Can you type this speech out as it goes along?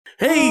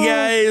Hey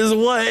guys,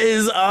 what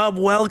is up?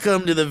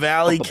 Welcome to the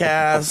Valley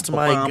Cast.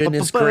 My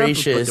goodness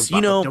gracious.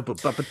 You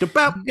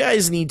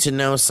guys need to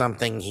know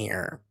something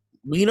here.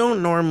 We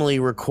don't normally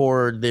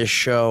record this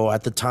show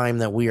at the time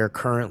that we are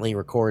currently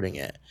recording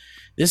it.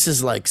 This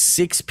is like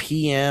 6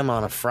 p.m.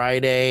 on a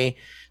Friday.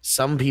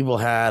 Some people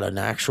had an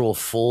actual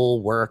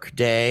full work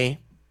day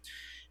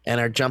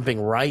and are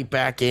jumping right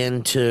back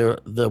into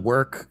the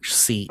work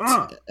seat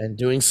and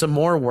doing some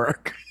more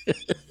work.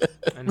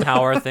 And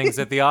how are things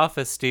at the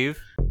office, Steve?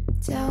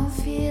 Don't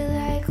feel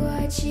like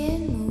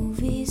watching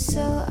movies,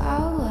 so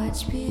I'll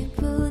watch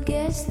people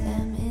guess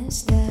them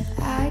instead.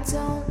 I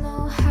don't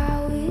know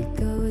how it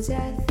goes,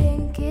 I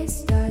think it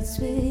starts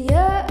with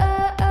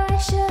your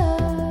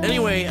show.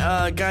 Anyway,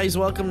 guys,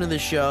 welcome to the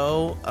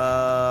show.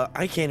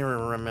 I can't even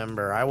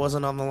remember. I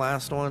wasn't on the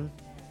last one,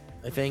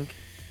 I think.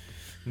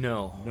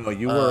 No,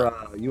 you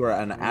were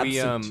an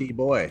absentee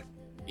boy.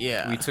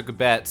 Yeah. we took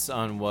bets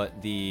on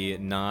what the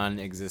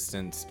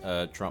non-existent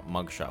Trump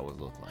mugshot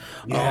would look like.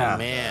 Yeah. Oh,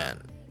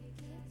 man.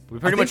 We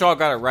pretty much all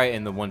got it right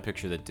in the one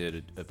picture that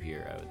did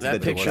appear. I would say.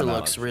 That picture out.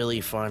 looks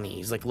really funny.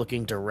 He's like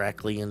looking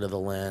directly into the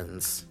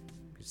lens.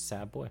 He's a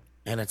sad boy.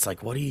 And it's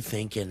like, what are you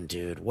thinking,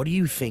 dude? What are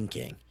you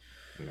thinking?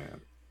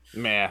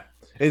 Meh.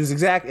 It's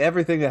exactly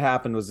everything that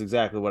happened was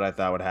exactly what I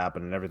thought would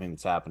happen, and everything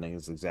that's happening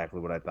is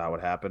exactly what I thought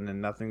would happen,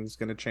 and nothing's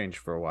gonna change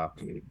for a while.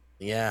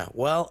 Yeah.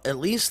 Well, at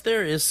least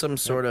there is some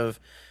sort of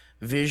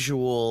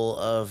visual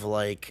of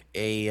like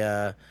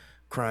a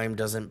crime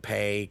doesn't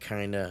pay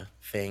kind of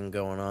thing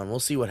going on. We'll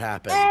see what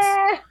happens.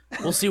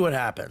 We'll see what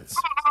happens.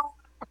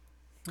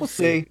 We'll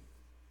see.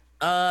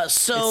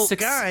 So It's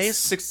guys,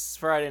 six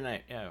Friday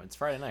night. Yeah, it's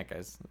Friday night,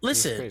 guys.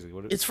 listen, It's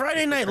crazy. it's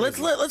Friday night. Let's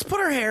put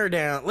our hair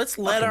down. Let's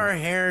let our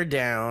hair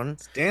down.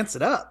 Dance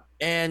it up.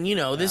 And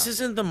this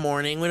isn't the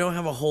morning. We don't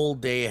have a whole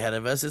day ahead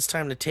of us. It's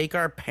time to take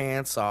our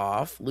pants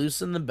off,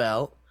 loosen the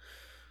belt,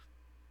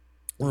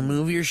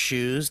 remove your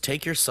shoes,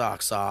 take your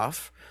socks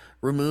off,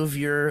 remove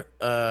your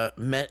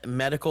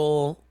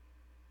medical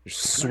Your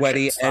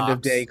sweaty Socks. end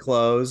of day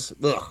clothes.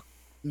 Ugh.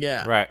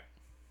 Right.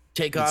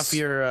 Take off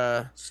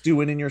your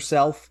Stewing in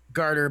yourself.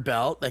 garter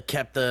belt that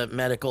kept the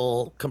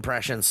medical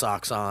compression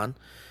socks on.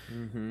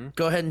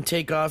 Go ahead and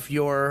take off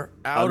your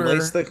outer.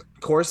 Unlace the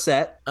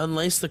corset.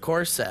 Unlace the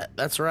corset.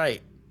 That's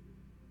right.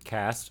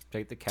 Cast.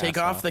 Take the cast. Take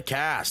off the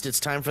cast. It's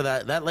time for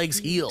that. That leg's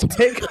healed.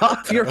 Take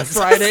off your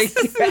Friday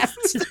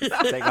cast.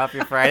 Take off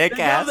your Friday Take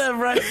off cast. that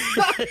right.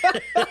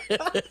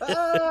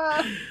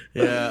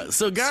 Yeah.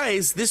 So,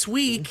 guys, this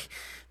week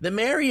the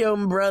Mario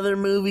Brother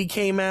movie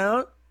came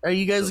out. Are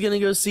you guys gonna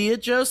go see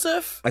it,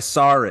 Joseph? I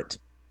saw it.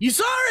 You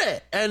saw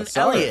it, and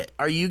saw Elliot,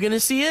 are you gonna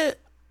see it?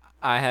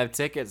 I have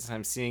tickets.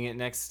 I'm seeing it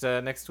next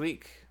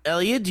week.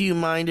 Elliot, do you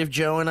mind if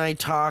Joe and I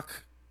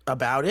talk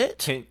about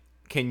it?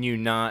 Can you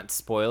not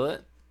spoil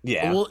it?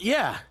 Yeah. Well,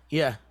 yeah.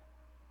 Yeah.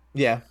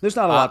 There's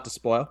not a lot to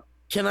spoil.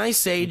 Can I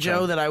say,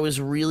 Joe, that I was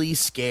really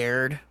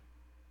scared?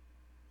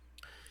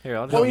 Here,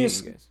 I'll Well,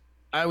 just you guys.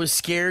 I was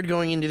scared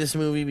going into this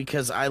movie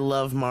because I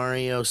love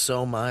Mario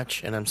so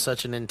much, and I'm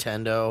such a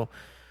Nintendo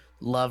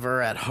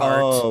lover at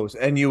heart. Oh,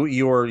 and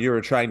you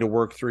were trying to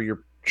work through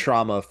your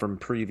trauma from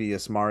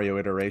previous Mario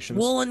iterations.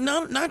 Well, and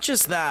not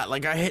just that.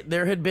 Like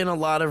there had been a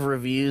lot of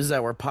reviews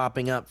that were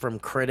popping up from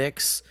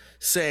critics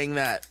saying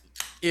that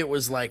it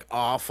was like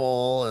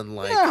awful and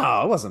like,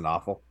 no, it wasn't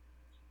awful.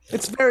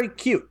 It's very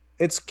cute.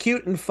 It's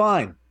cute and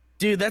fine.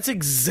 dude, that's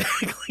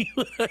exactly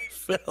what I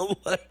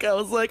felt like. I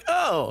was like,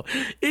 oh,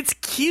 it's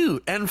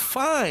cute and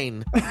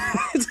fine.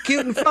 It's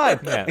cute and fine.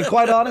 Yeah. And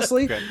quite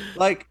honestly, Good.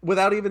 like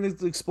without even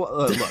look,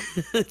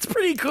 It's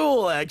pretty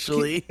cool,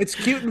 actually. it's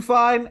cute and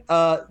fine.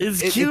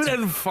 It's cute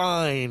and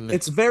fine.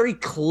 it's very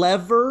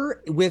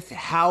clever with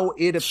how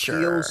it appeals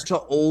Sure. to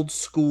old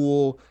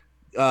school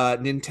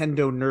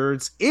Nintendo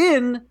nerds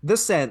in the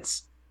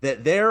sense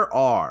that there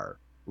are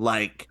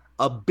like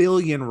a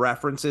billion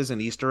references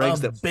and Easter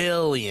eggs a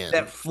billion.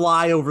 that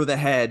fly over the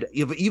head.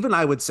 Even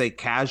I would say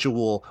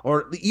casual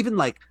or even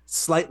like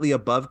slightly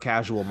above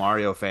casual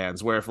Mario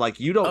fans, where if like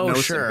you don't know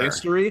sure. some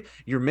history,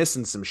 you're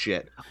missing some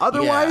shit.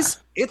 Otherwise,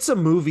 it's a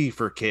movie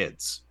for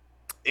kids.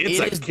 It's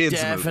It a is kids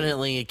movie.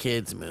 definitely a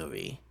kids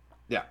movie.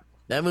 Yeah.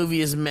 That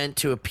movie is meant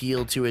to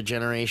appeal to a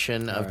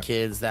generation of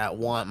kids that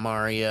want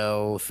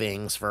Mario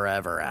things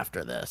forever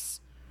after this.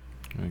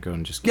 I'm gonna go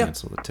and just Yeah.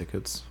 cancel the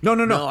tickets. No,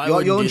 No, I you'll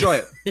wouldn't do enjoy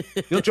it.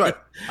 You'll enjoy it.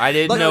 I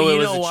didn't Like- know you it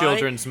was know a why?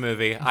 children's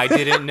movie. I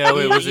didn't know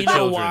it was a You know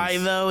children's. why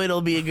though?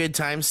 It'll be a good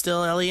time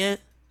still,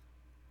 Elliot.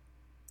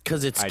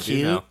 Because it's I do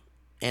cute know.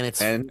 and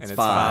it's And And it's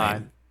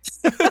fine.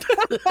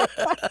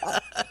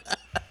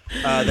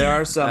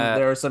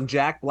 There are some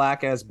Jack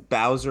Black as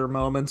Bowser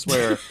moments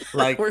where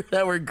like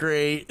that were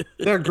great.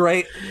 they're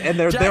great and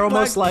they're Jack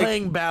almost Black like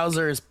playing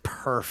Bowser is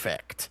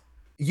perfect.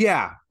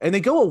 yeah, and they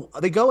go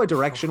a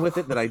direction with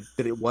it that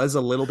it was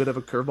a little bit of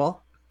a curveball.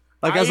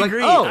 Like I was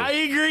agree. like, oh, I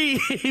agree,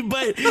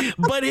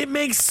 but it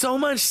makes so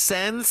much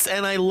sense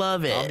and I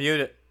love I'll it.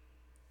 mute it.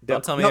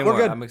 Don't tell me no, anymore.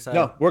 we're good. I'm excited.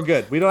 No, we're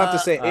good. We don't have to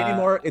say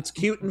anymore. It's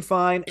cute and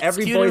fine.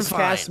 Every cute and voice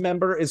cast fine.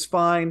 member is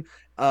fine.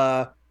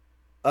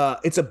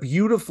 It's a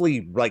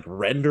beautifully like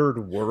rendered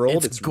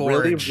world. It's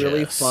really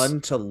gorgeous.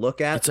 fun to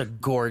look at. It's a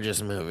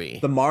gorgeous movie.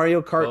 The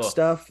Mario Kart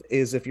stuff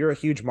is, if you're a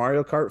huge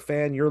Mario Kart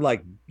fan,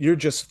 you're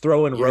just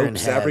throwing You're in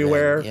ropes heaven.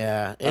 everywhere.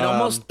 Yeah, it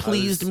almost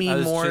pleased me I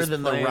was more just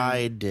than playing- the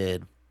ride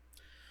did.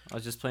 I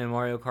was just playing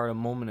Mario Kart a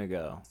moment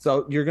ago.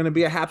 So you're gonna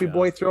be a happy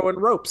boy throwing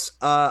ropes.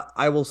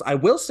 I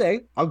will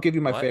say, I'll give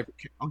you my What? favorite.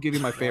 I'll give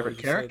you my Why favorite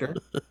would you say character.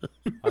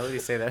 that? Why would you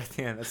say that at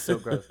the end? That's so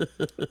gross.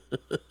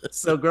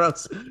 So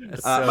gross.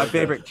 That's My so gross.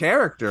 favorite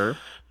character.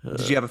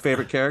 Did you have a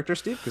favorite character,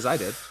 Steve? Because I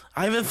did.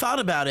 I haven't thought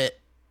about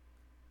it.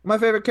 My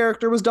favorite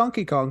character was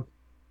Donkey Kong.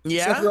 Seth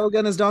Yeah,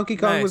 Rogen as Donkey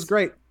Kong was Nice.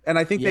 great, and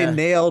I think Yeah. they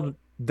nailed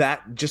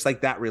that. Just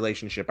like that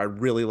relationship, I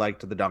really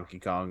liked the Donkey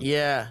Kong.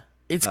 yeah,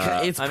 it's I'm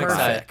perfect.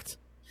 excited.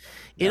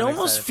 It I'm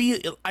almost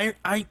excited. feel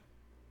I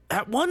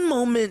at one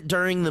moment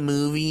during the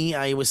movie,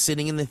 I was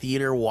sitting in the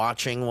theater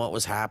watching what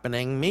was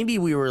happening. Maybe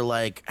we were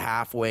like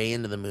halfway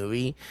into the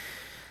movie,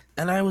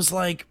 and I was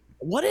like,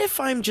 "What if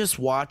I'm just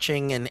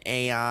watching an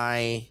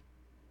AI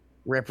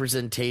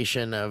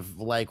representation of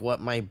like what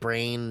my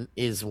brain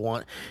is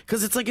want?"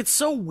 Because it's like it's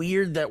so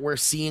weird that we're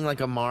seeing like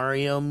a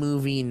Mario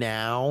movie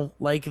now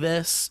like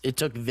this. It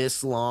took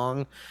this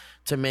long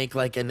to make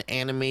like an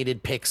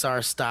animated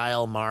Pixar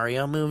style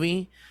Mario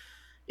movie.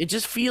 It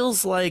just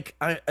feels like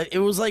it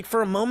was like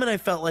for a moment I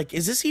felt like,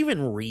 is this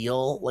even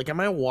real? Like,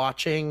 am I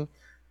watching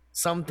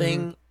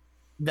something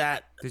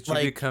that Did you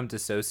like become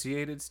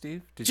dissociated,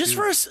 Steve? Did just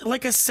you, for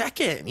like a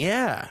second?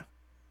 Yeah.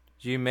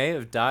 You may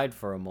have died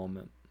for a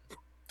moment.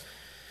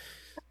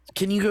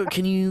 Can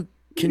you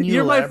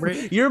You're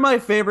elaborate? you're my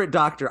favorite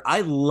doctor.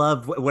 I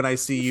love when I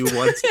see you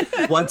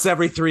once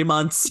every 3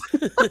 months.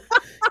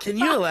 Can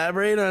you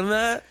elaborate on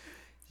that?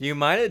 You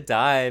might have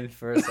died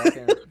for a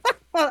second.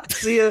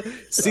 see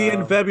you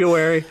in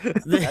February.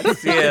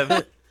 That's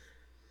him.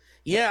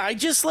 Yeah, I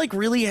just like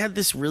really had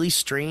this really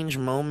strange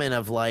moment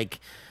of like,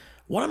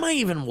 what am I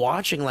even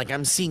watching? Like,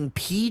 I'm seeing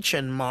Peach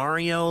and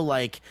Mario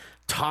like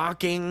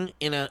talking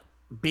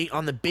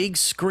on the big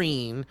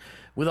screen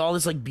with all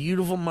this like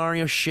beautiful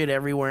Mario shit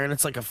everywhere, and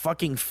it's like a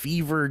fucking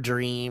fever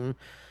dream.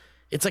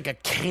 It's like a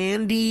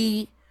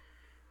candy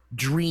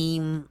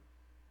dream,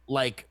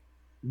 like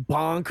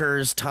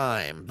bonkers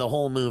time the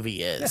whole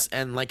movie is.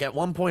 And like at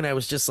one point I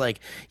was just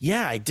like,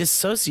 yeah, I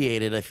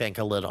dissociated, I think,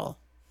 a little.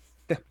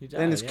 You died,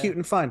 And it's yeah. cute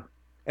and fun.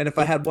 And if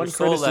I had one Your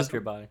soul left criticism,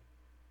 your body.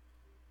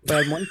 if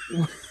I had one,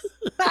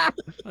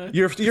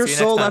 your you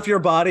soul next left time. your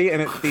body,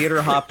 and it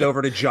theater hopped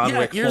over to John Yeah,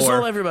 Wick your 4.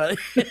 soul, everybody.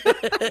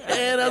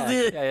 And I'll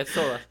do Yeah, it's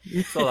soul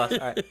left. Soul left. All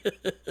right.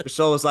 Your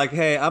soul was like,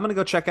 "Hey, I'm gonna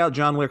go check out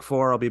John Wick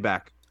 4. I'll be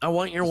back." I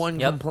want your one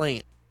Yep.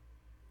 complaint.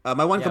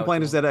 My one Yeah,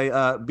 complaint which is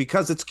that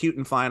because it's cute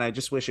and fine, I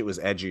just wish it was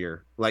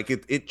edgier. Like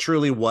it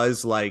truly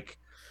was like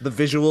the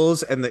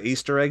visuals and the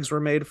Easter eggs were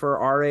made for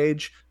our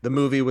age. The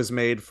movie was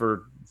made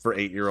for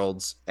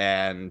 8-year-olds,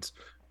 and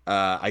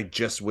I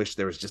just wish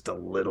there was just a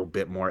little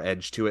bit more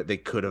edge to it. They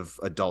could have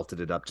adulted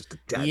it up just a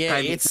Yeah,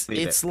 tiny it's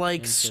bit.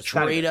 like It's just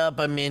straight up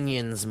a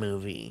Minions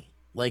movie.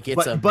 Like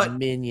it's But-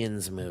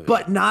 Minions movie.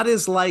 but not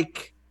as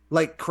like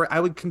I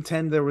would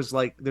contend there's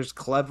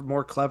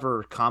more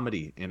clever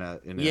comedy in a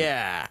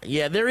yeah,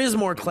 there is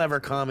more clever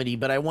comedy,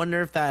 but I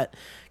wonder if that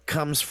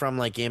comes from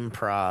like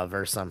improv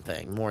or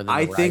something more than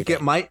I the think it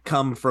writing. might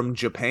come from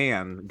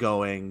Japan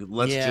going,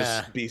 let's Yeah.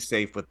 just be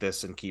safe with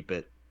this and keep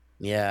it.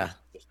 Yeah.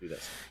 Just do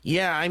this.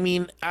 Yeah, I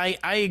mean, I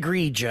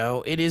agree,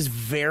 Joe. It is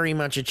very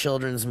much a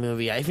children's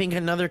movie. I think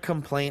another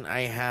complaint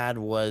I had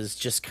was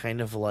just kind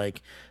of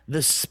like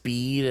the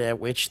speed at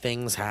which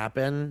things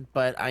happen,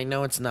 but I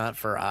know it's not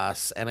for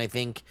us. And I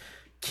think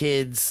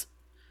kids,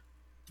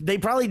 they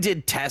probably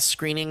did test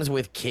screenings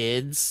with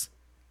kids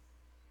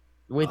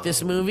with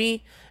this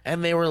movie,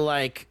 and they were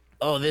like,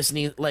 oh, this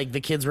needs, like, the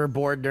kids were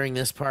bored during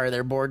this part,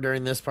 they're bored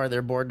during this part,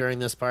 they're bored during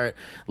this part.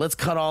 Let's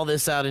cut all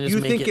this out and just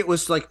You make think it. it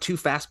was like too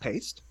fast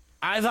paced?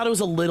 I thought it was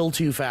a little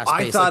too fast.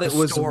 I thought it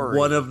was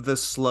one of the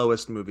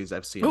slowest movies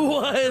I've seen.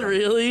 What,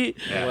 really?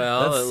 Yeah.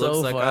 Well, That's it looks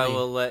so like I funny.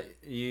 will let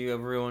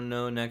everyone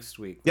know next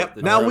week. what Yep.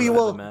 the Now truth we of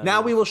will. the matter Now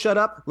is. we will shut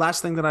up.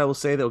 Last thing that I will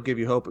say that will give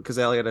you hope, because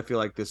Elliot, I feel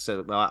like this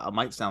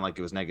might sound like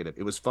it was negative.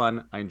 It was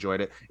fun. I enjoyed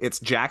it. It's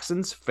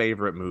Jackson's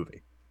favorite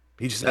movie.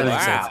 He just said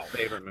Wow. it's his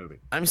favorite movie.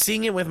 I'm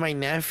seeing it with my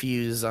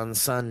nephews on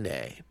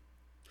Sunday,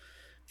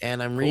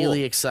 and I'm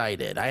really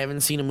excited. I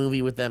haven't seen a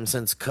movie with them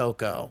since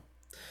Coco,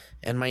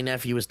 and my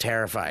nephew was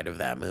terrified of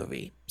that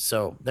movie.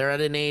 So they're at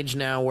an age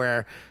now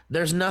where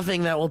there's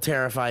nothing that will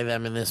terrify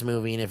them in this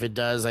movie, and if it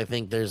does, I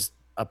think there's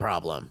a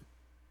problem.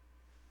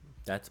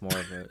 That's more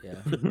of it,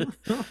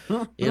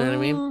 yeah. You know what I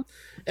mean?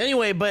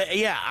 Anyway, but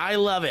yeah, I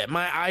love it.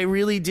 I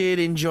really did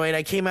enjoy it.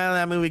 I came out of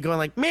that movie going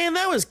like, man,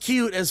 that was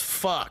cute as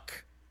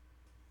fuck.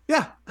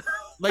 Yeah.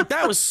 Like,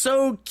 that was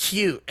so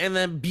cute and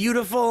then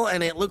beautiful,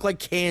 and it looked like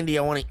candy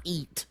I want to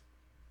eat.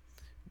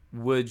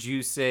 Would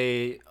you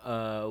say,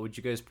 would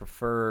you guys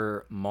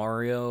prefer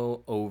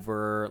Mario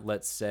over,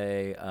 let's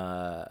say,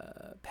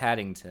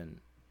 Paddington?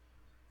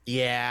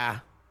 Yeah.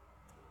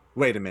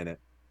 Wait a minute.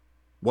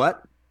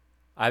 What?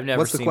 I've never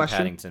What's the seen question?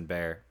 Paddington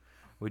Bear.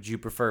 Would you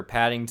prefer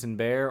Paddington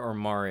Bear or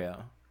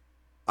Mario?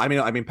 I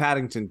mean,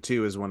 Paddington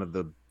 2 is one of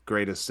the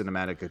greatest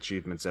cinematic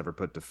achievements ever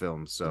put to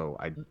film. So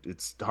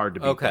it's hard to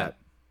beat that.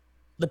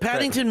 The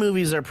Paddington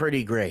movies are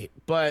pretty great,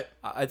 but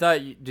I thought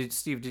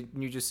Steve, didn't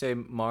you just say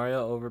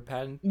Mario over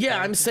Paddington? yeah,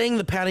 I'm saying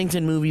the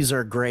Paddington movies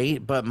are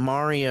great, but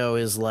Mario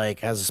is like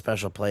has a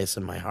special place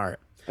in my heart.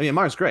 I mean,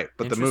 Mario's great,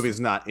 but the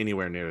movie's not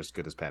anywhere near as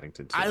good as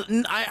Paddington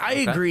 2.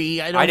 I agree.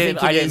 I don't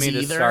think it is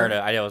either. Start it.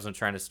 I wasn't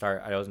trying to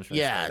start.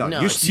 Yeah, start.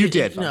 no, you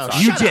did. No,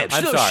 you did.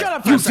 I'm sorry. Shut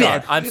up for a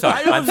second. I'm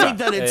sorry. I don't think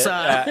that it's.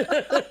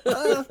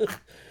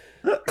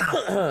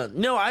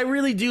 No, I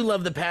really do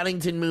love the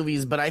Paddington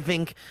movies, but I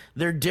think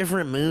they're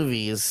different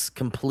movies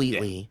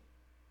completely.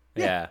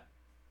 Yeah.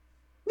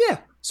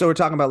 So we're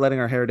talking about letting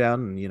our hair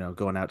down and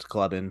going out to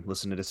clubbing,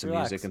 listening to some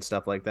music and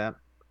stuff like that.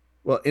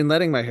 Well, in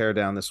letting my hair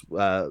down this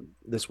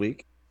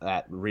week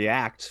at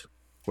React,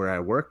 where I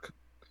work,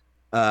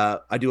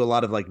 I do a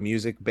lot of like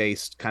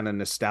music-based kind of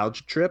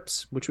nostalgia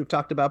trips, which we've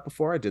talked about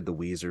before. I did the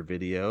Weezer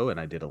video and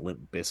I did a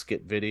Limp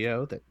Bizkit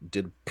video that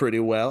did pretty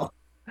well.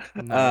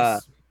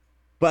 Nice.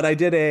 But I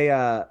did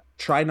a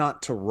Try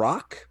Not to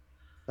Rock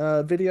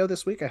video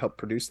this week. I helped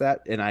produce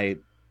that, and I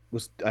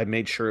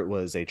made sure it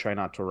was a Try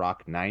Not to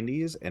Rock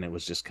 90s, and it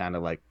was just kind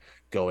of like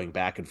going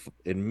back and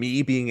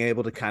me being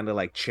able to kind of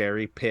like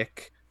cherry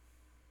pick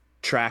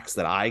tracks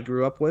that I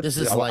grew up with. This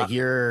is like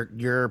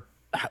your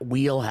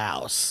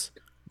wheelhouse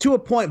to a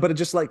point, but it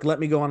just like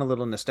let me go on a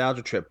little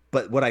nostalgia trip.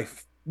 But what I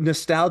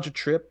nostalgia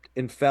tripped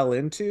and fell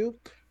into,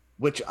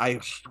 which I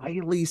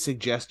highly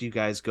suggest you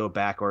guys go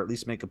back or at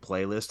least make a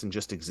playlist and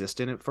just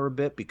exist in it for a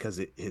bit, because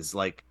it is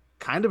like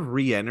kind of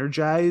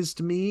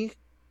re-energized me,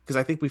 because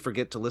I think we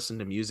forget to listen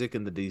to music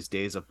in these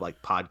days of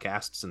like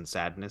podcasts and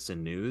sadness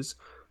and news.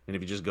 And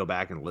if you just go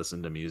back and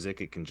listen to music,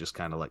 it can just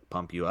kind of like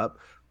pump you up.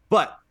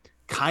 But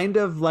kind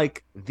of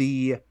like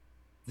the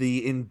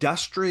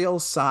industrial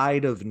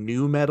side of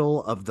nu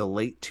metal of the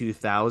late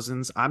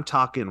 2000s. I'm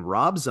talking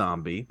Rob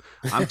Zombie.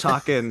 I'm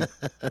talking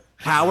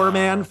Power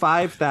Man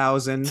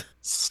 5000,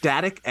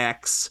 Static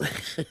X.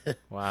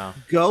 Wow.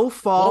 Go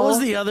Fall. What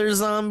was the other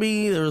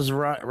zombie? There was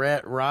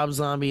Rob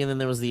Zombie, and then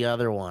there was the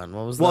other one.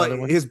 What was the other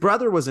one? His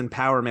brother was in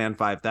Power Man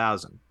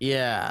 5000.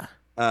 Yeah.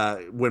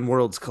 When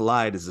Worlds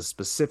Collide is a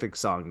specific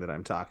song that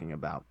I'm talking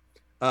about.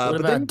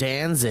 What about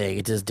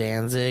Danzig? Does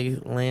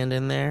Danzig land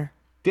in there?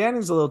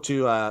 Danny's a little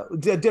too a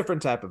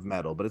different type of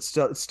metal, but it's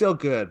still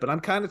good. But I'm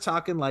kind of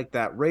talking like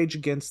that Rage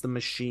Against the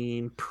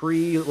Machine,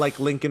 pre like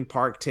Linkin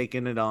Park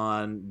taking it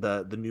on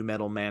the nu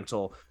metal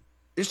mantle.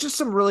 There's just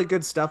some really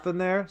good stuff in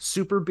there.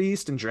 Super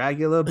Beast and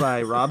Dragula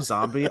by Rob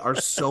Zombie are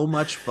so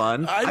much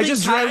fun. I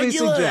just highly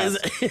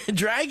suggest.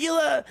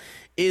 Dragula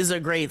is a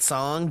great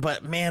song,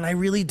 but man, I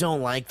really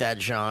don't like that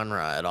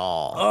genre at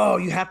all. Oh,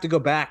 you have to go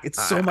back.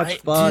 It's so much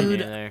fun.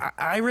 Dude,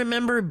 I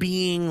remember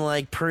being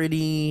like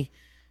pretty...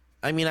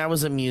 I mean, I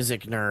was a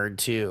music nerd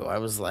too. I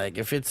was like,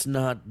 if it's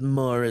not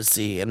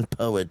Morrissey and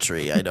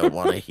poetry, I don't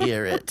want to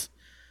hear it.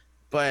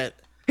 But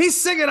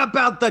he's singing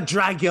about the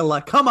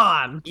Dragula. Come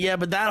on. Yeah,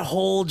 but that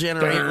whole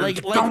generation, I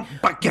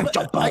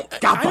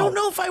don't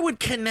know if I would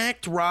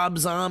connect Rob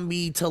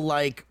Zombie to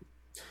like,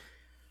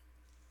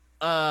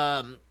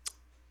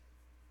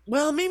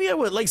 well, maybe I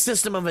would, like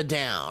System of a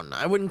Down.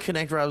 I wouldn't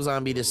connect Rob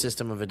Zombie to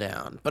System of a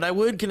Down, but I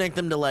would connect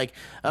them to like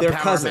a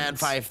Power Man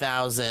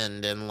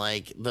 5000 and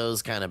like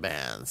those kind of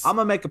bands. I'm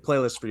gonna make a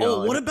playlist for you.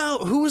 Oh, what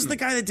about who was the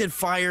guy that did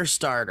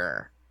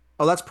Firestarter?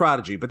 Oh, that's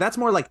Prodigy, but that's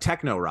more like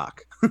techno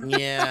rock.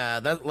 Yeah,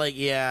 but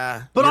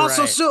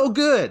also right. So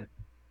good.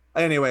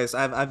 Anyways,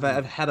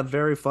 I've had a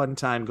very fun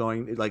time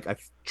going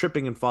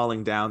tripping and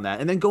falling down that,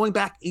 and then going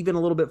back even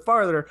a little bit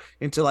farther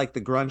into like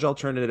the grunge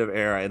alternative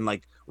era and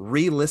like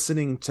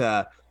re-listening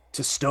to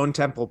Stone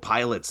Temple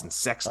Pilots and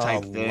Sex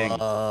Type Thing.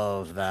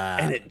 Love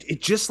that. And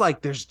it just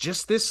like there's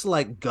just this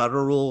like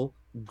guttural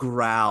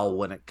growl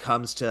when it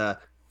comes to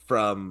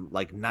from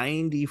like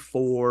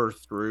 94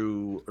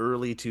 through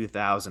early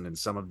 2000 and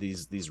some of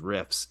these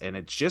riffs, and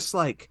it's just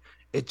like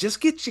it just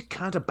gets you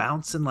kind of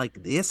bouncing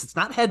like this. It's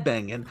not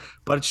headbanging,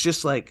 but it's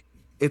just like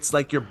it's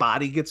like your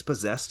body gets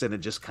possessed and it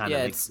just kind of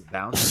makes it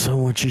bounce. So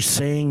what you're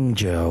saying,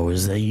 Joe,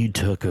 is that you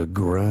took a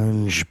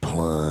grunge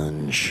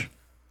plunge.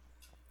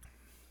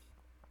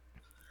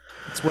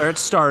 It's where it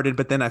started,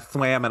 but then I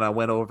swam and I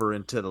went over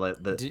into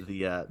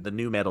the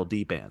nu metal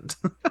deep end.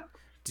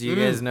 Do you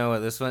guys know what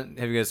this one?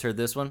 Have you guys heard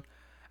this one?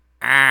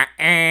 That's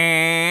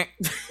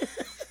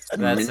a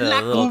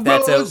little.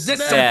 That's a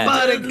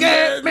somebody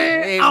get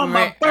me on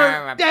my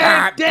birthday.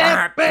 I'm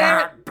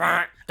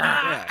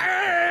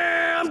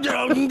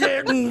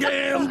getting.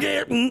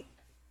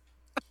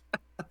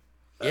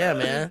 Yeah,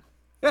 man.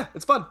 Yeah,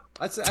 it's fun.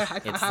 It's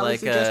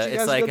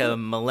like a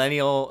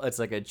millennial. It's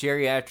like a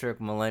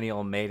geriatric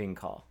millennial mating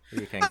call.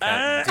 You can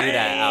kind of do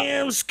that. I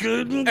am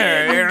scooting.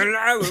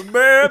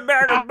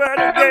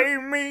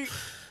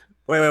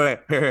 Wait.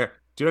 Here.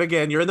 Do it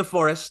again. You're in the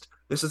forest.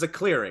 This is a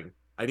clearing.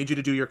 I need you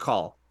to do your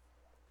call.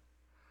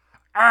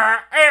 I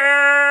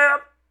am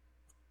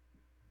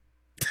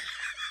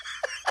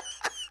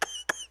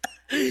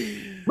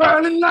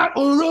burning like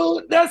a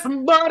road that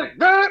somebody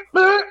got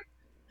me.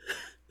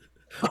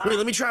 Wait,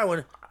 let me try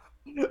one.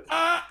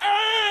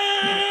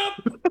 I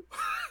am.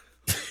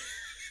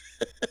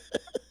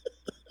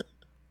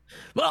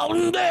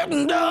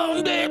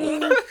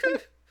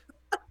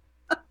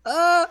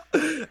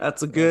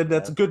 That's a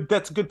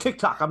good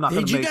TikTok. I'm not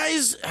gonna Do you make.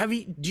 guys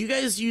do you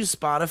guys use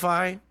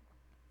Spotify?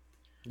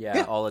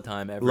 Yeah, all the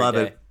time, every Love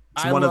day. it.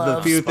 It's I one of the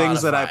love few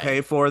things that I Spotify.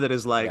 pay for that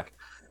is like, Yeah.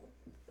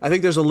 I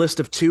think there's a list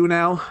of 2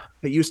 now.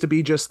 It used to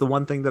be just the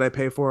one thing that I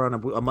pay for on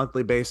a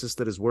monthly basis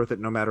that is worth it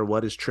no matter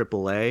what is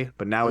AAA,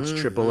 but now it's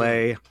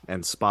AAA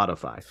and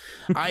Spotify.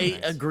 I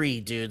agree,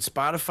 dude.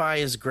 Spotify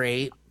is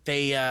great.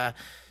 They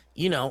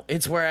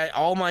it's where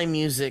all my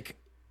music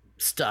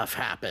stuff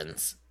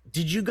happens.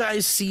 Did you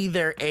guys see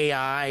their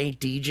AI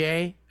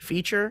DJ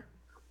feature?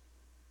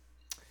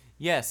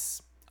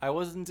 Yes, I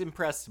wasn't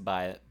impressed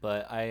by it,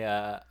 but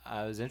I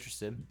was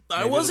interested. I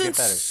Maybe it'll wasn't get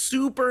better.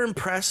 super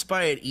impressed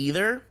by it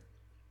either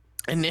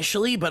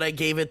initially, but I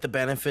gave it the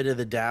benefit of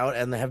the doubt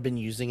and have been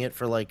using it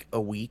for like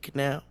a week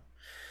now.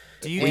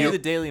 Do you do the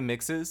daily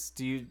mixes?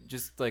 Do you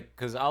just like,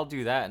 because I'll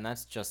do that and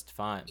that's just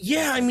fine.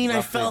 Yeah, It's I mean, I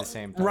roughly the felt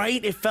same thing.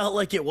 right. It felt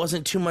like it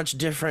wasn't too much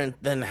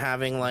different than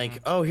having like,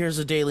 oh, here's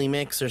a daily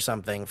mix or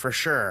something for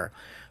sure.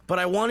 But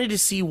I wanted to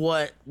see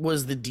what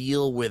was the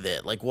deal with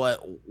it. Like,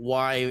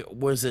 why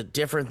was it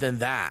different than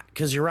that?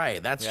 Because you're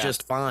right, that's Yeah.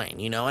 just fine,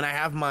 And I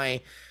have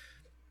my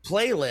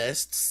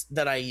playlists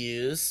that I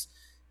use,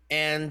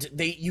 and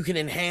you can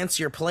enhance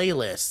your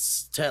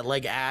playlists to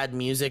like add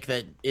music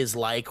that is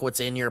like what's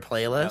in your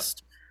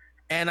playlist.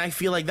 And I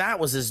feel like that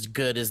was as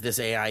good as this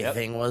AI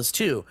thing was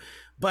too.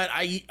 But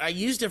I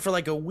used it for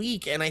like a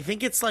week, and I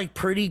think it's like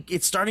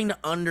it's starting to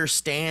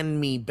understand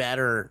me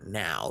better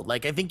now.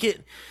 Like I think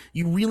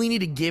you really need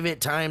to give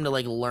it time to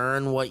like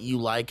learn what you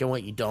like and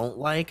what you don't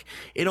like.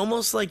 It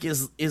almost like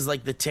is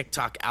like the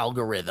TikTok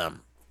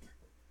algorithm.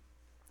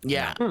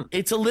 Yeah,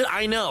 it's a little.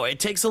 I know it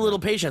takes a little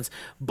patience,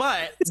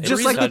 but It's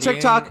just like the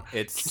TikTok.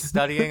 It's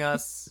studying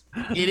us.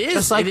 it is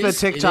Just like it the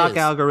is- it TikTok is.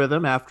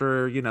 algorithm,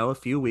 after a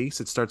few weeks,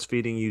 it starts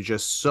feeding you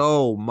just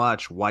so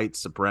much white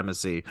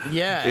supremacy.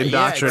 Yeah,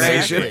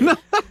 Indoctrination. Yeah,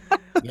 exactly.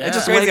 Yeah. It's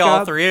just wake crazy. All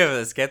up. 3 of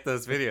us get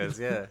those videos.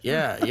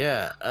 Yeah.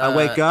 Yeah. I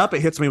wake up, it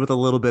hits me with a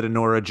little bit of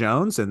Nora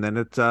Jones, and then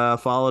it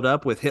followed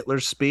up with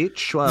Hitler's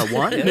speech.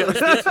 One.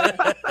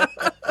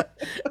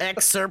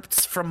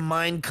 Excerpts from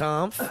Mein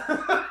Kampf.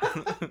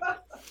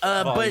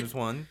 Volumes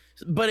 1.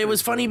 But it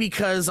was funny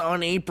because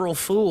on April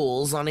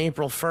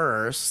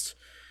 1st,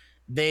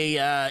 they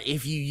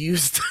if you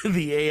used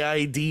the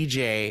AI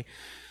DJ,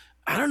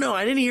 I don't know,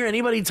 I didn't hear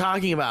anybody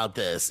talking about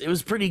this. It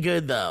was pretty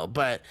good though,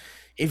 but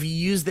if you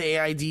use the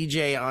AI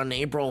DJ on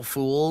April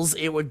Fools,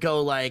 it would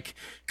go like,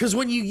 because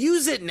when you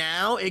use it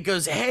now, it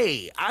goes,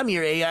 "Hey, I'm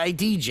your AI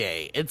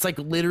DJ." It's like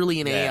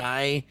literally an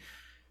AI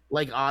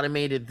like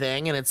automated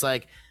thing, and it's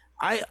like,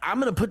 I'm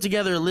gonna put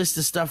together a list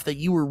of stuff that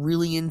you were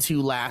really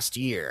into last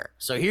year.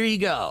 So here you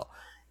go.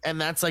 And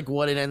that's like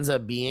what it ends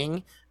up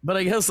being. But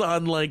I guess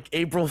on like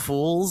April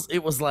Fools,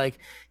 it was like,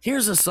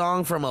 here's a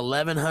song from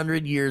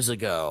 1100 years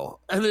ago.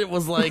 And it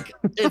was like,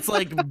 it's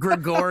like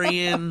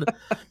Gregorian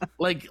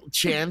like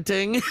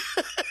chanting.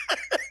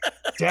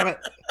 Damn it.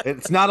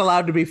 It's not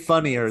allowed to be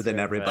funnier than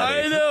very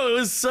everybody. I know, it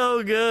was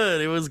so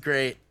good. It was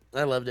great.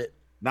 I loved it.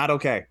 Not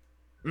okay.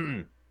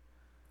 Mm-mm.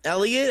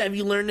 Elliot, have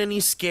you learned any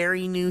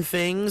scary new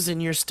things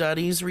in your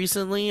studies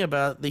recently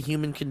about the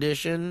human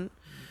condition?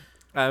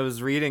 I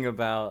was reading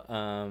about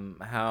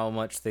how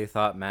much they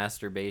thought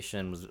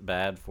masturbation was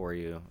bad for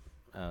you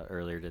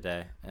earlier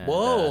today. And,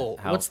 Whoa,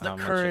 how, what's the how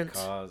much it current-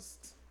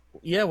 caused.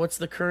 Yeah, what's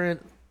the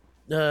current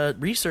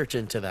research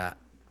into that?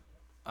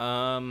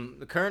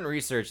 The current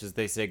research is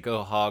they say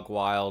go hog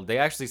wild. They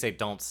actually say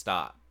don't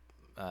stop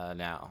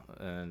now.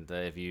 And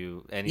if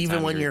you anytime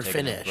Even when you're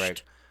taking a finished.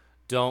 break,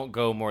 don't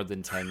go more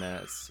than 10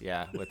 minutes.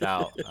 Yeah,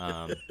 without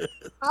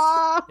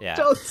yeah.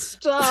 Don't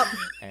stop.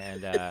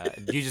 And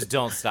you just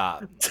don't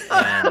stop.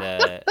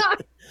 And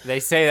they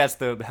say that's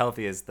the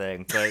healthiest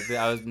thing. But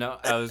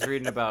I was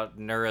reading about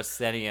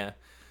neurasthenia,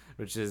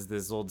 which is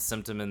this old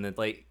symptom in the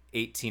late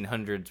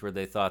 1800s where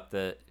they thought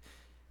that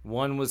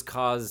one was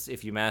caused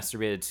if you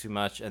masturbated too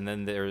much, and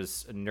then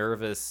there's a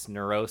nervous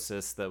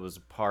neurosis that was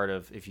part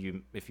of if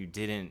you were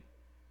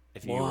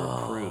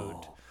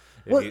prude.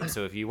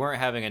 So if you weren't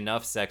having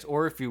enough sex,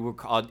 or if you were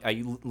called,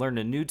 I learned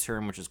a new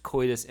term which is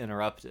coitus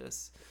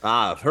interruptus.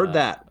 I've heard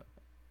that.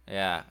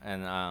 Yeah,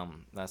 and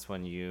that's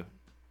when you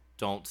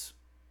don't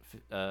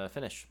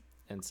finish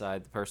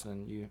inside the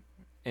person you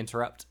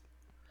interrupt.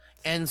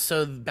 And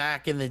so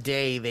back in the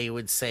day, they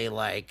would say,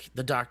 like,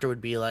 the doctor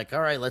would be like,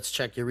 all right, let's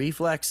check your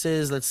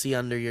reflexes. Let's see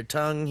under your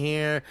tongue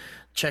here.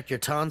 Check your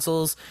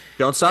tonsils.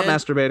 Don't stop And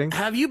masturbating.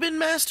 Have you been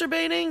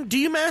masturbating? Do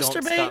you masturbate?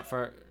 Don't stop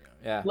for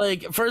yeah.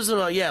 Like, first of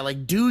all, yeah,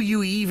 like, do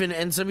you even?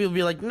 And some people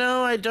be like,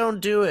 no, I don't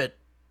do it.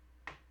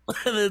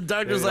 And the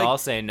doctor's They like, all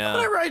say I'm going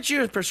to no. write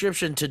you a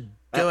prescription to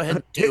go ahead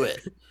and do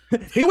it.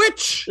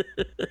 Which?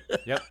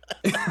 Yep.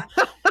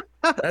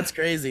 That's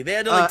crazy. They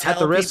had to, like, At tell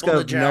the risk people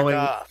to of jack knowing-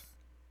 off.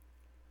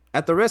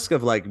 At the risk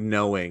of like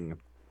knowing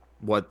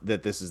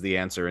that this is the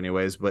answer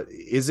anyways, but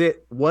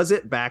was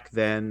it back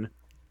then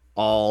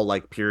all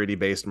like purity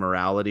based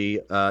morality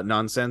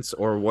nonsense,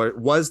 or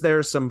was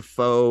there some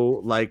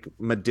faux like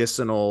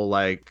medicinal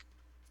like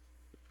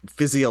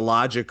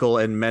physiological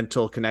and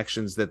mental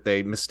connections that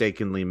they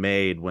mistakenly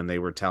made when they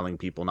were telling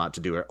people not to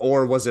do it,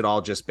 or was it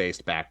all just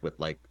based back with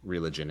like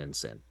religion and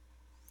sin?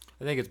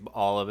 I think it's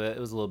all of it. It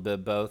was a little bit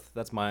of both.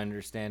 That's my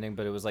understanding.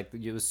 But it was like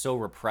it was so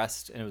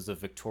repressed, and it was a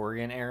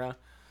Victorian era,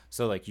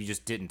 so like you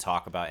just didn't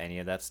talk about any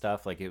of that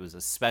stuff. Like it was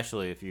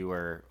especially if you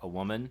were a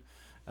woman,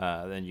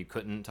 then you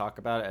couldn't talk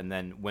about it. And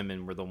then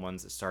women were the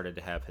ones that started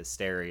to have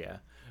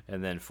hysteria.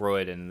 And then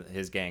Freud and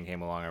his gang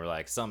came along and were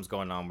like, something's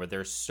going on where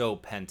they're so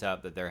pent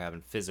up that they're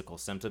having physical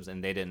symptoms,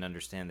 and they didn't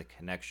understand the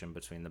connection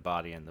between the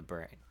body and the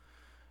brain.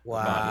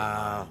 Wow. The body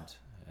and mind.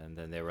 And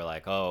then they were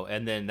like, oh,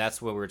 and then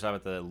that's what we were talking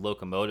about, the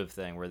locomotive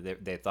thing, where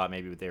they thought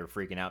maybe they were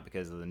freaking out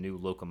because of the new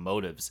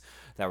locomotives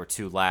that were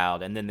too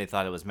loud. And then they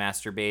thought it was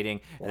masturbating.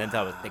 And then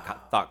they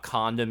thought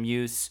condom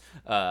use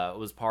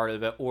was part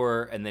of it.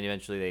 And then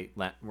eventually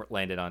they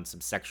landed on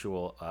some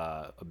sexual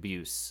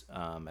abuse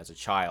as a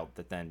child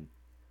that then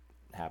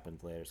happened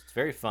later. So it's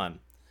very fun.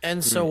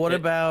 And so what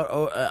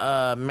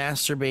about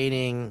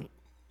masturbating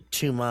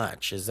too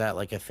much? Is that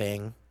like a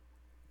thing?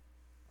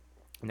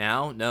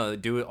 Now, no,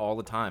 do it all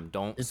the time.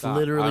 Don't It's stop.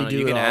 literally do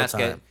you it can all the ask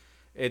time.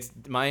 It's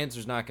my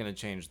answer's not going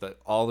to change. That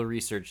all the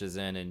research is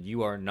in, and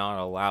you are not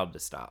allowed to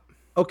stop.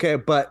 Okay,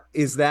 but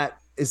is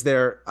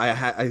there?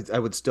 I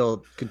would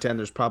still contend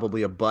there's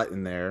probably a but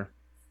in there.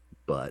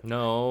 But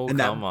No, and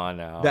come on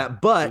now. that Keep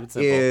it but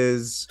simple.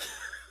 is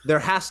there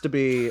has to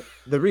be,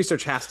 the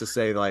research has to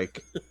say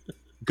like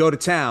go to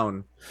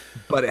town,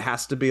 but it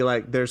has to be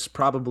like there's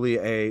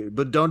probably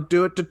but don't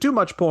do it to too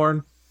much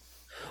porn.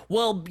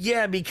 Well,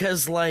 yeah,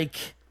 because like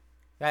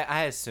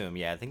I assume,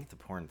 yeah. I think the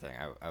porn thing.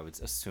 I would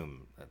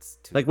assume that's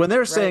too, Like when they're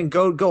right? saying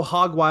go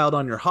hog wild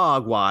on your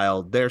hog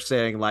wild, they're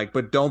saying like,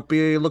 but don't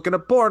be looking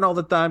at porn all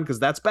the time because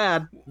that's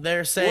bad.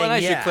 they're saying, Well, and I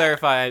yeah. should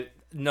clarify.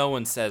 No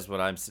one says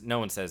No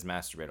one says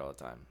masturbate all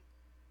the time.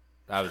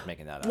 I was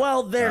making that up.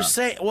 Well, they're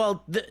saying,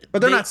 well,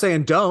 But they're not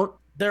saying don't.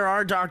 There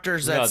are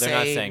doctors that No, they're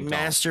not say saying don't.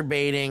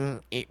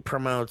 masturbating it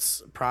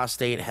promotes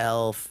prostate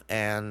health,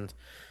 and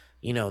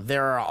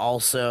there are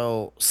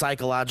also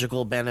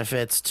psychological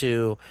benefits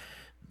to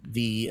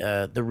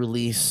the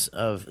release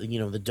of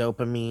the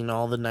dopamine,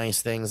 all the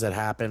nice things that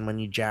happen when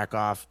you jack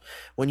off,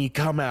 when you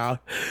come out.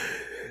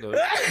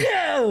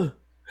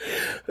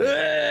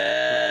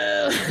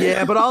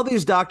 Yeah, but all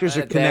these doctors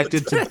are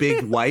connected to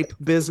big wipe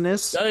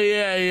business. Oh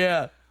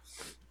yeah.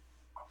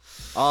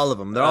 All of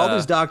them. All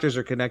these doctors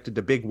are connected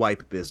to big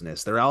wipe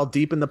business. They're all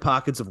deep in the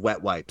pockets of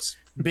wet wipes.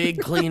 Big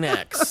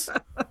Kleenex.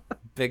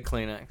 Big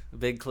Kleenex.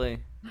 Big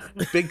clean.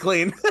 Big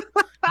clean.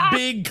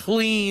 Big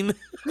clean.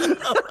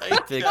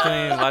 Big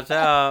clean. Watch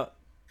out.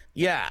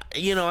 Yeah,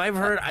 I've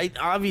heard.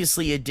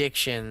 Obviously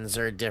addictions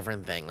are a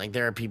different thing. Like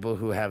there are people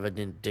who have an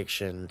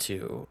addiction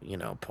to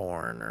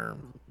porn or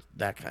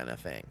that kind of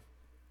thing.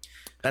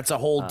 That's a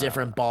whole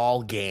different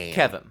ball game.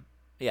 Kevin.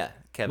 Yeah,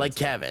 Kevin. Like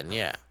Kevin,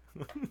 yeah.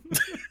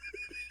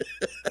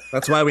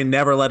 That's why we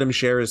never let him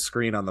share his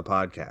screen on the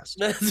podcast.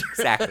 That's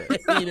Exactly.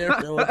 right. You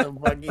never know what the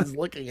fuck he's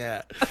looking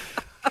at.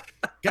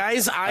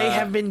 Guys, I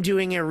have been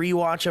doing a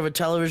rewatch of a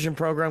television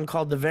program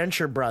called The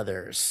Venture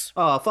Brothers,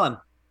 Oh, fun.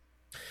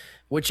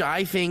 which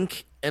I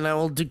think, and I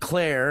will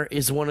declare,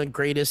 is one of the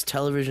greatest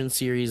television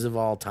series of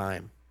all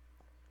time.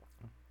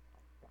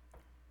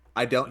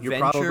 I don't. You're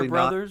Venture probably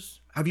Brothers?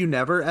 not. Have you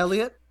never,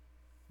 Elliot?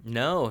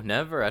 No,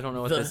 never. I don't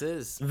know what this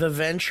is. The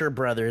Venture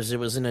Brothers. It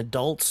was an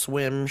Adult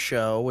Swim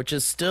show, which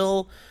is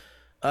still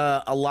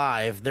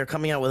alive. They're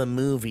coming out with a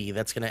movie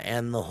that's going to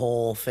end the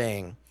whole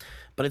thing.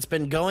 But it's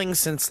been going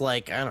since,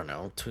 like, I don't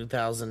know,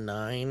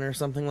 2009 or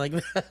something like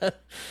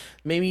that.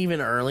 Maybe even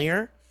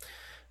earlier.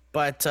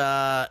 But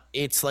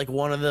it's like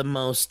one of the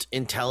most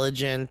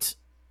intelligent,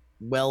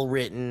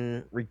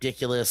 well-written,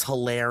 ridiculous,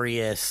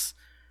 hilarious.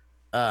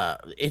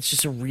 It's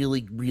just a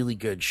really, really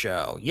good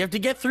show. You have to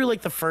get through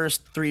like the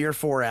first 3 or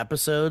 4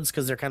 episodes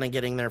because they're kind of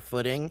getting their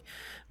footing,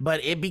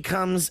 but it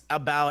becomes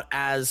about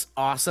as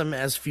awesome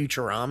as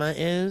Futurama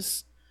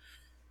is,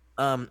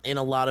 in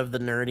a lot of the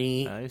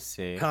nerdy I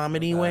see.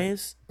 comedy Okay.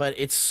 ways. But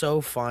it's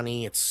so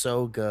funny, it's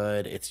so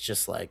good, it's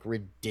just like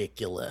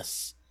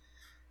ridiculous.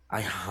 I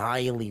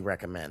highly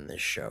recommend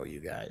this show, you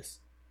guys.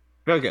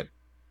 Very good.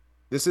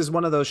 This is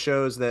one of those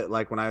shows that,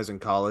 like, when I was in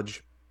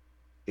college,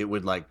 it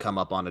would like come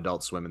up on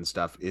Adult Swim and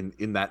stuff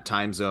in that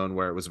time zone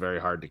where it was very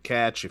hard to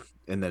catch.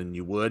 And then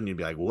you'd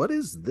be like, what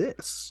is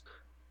this?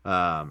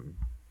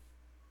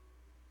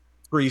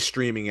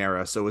 Pre-streaming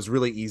era, so it was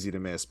really easy to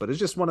miss. But it's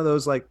just one of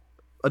those like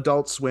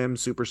Adult Swim,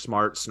 super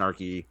smart,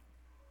 snarky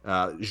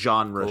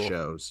genre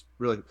shows.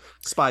 Really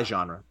spy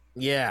genre.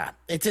 Yeah,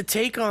 it's a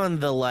take on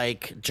the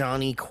like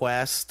Johnny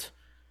Quest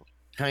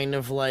kind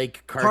of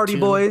like cartoon, Party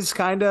Boys,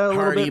 kind of a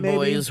little Party bit, maybe.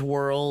 Boys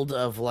world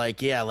of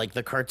like, yeah, like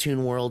the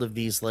cartoon world of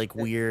these like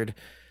weird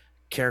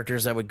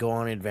characters that would go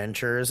on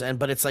adventures,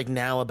 but it's like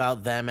now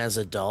about them as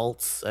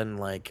adults and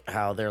like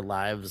how their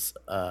lives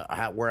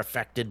were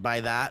affected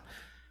by that.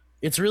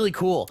 It's really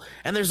cool.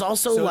 And there's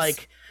also So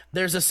like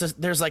there's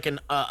like a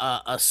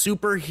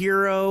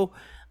superhero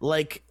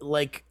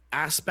like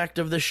aspect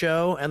of the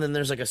show, and then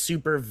there's like a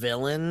super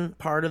villain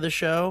part of the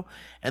show,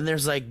 and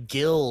there's like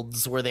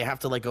guilds where they have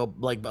to like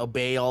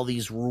obey all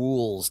these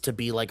rules to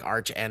be like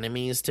arch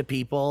enemies to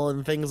people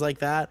and things like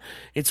that.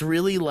 It's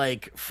really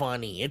like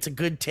funny. It's a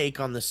good take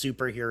on the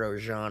superhero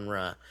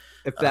genre.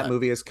 If that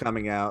movie is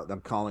coming out,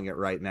 I'm calling it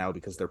right now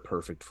because they're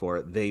perfect for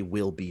it. They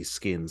will be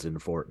skins in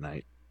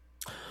Fortnite.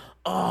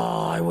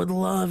 Oh, I would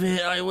love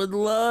it. I would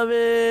love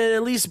it.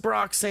 At least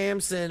Brock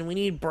Sampson. We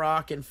need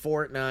Brock in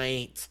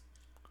Fortnite.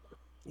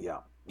 Yeah.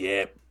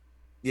 Yep.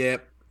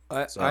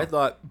 I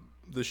thought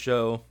the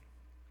show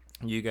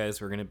you guys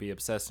were going to be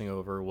obsessing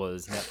over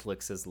was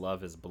Netflix's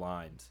Love is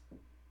Blind.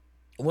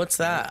 What's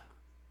that?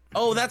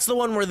 Oh, that's the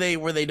one where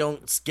they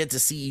don't get to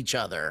see each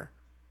other.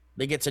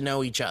 They get to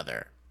know each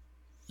other.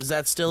 Is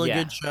that still a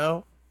good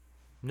show?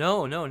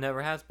 No,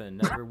 never has been.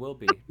 Never will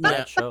be.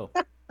 That show.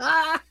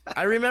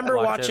 I remember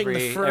watching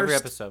the first every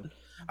episode.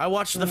 I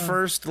watched the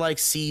first like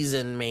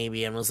season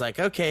maybe and was like,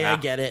 okay, I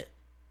get it.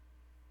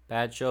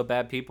 Bad show,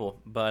 bad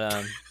people,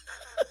 but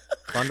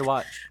fun to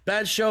watch.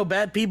 Bad show,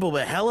 bad people,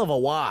 but hell of a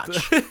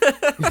watch.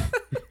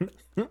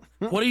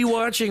 What are you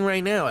watching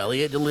right now,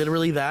 Elliot?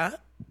 Literally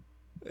that?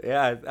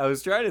 Yeah, I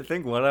was trying to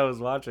think what I was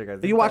watching.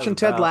 Are you watching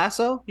Ted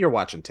Lasso? You're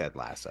watching Ted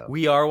Lasso.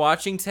 We are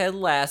watching Ted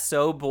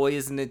Lasso. Boy,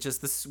 isn't it just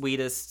the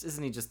sweetest?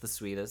 Isn't he just the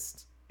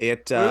sweetest?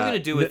 What are we gonna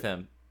do with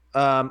him?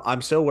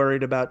 I'm so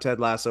worried about Ted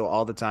Lasso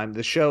all the time.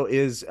 The show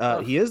is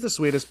he is the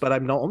sweetest, but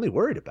I'm not only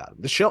worried about him.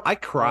 The show, I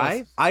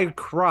cry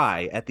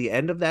at the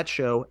end of that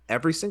show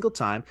every single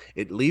time.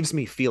 It leaves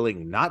me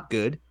feeling not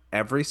good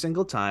every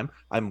single time.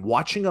 I'm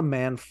watching a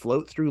man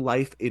float through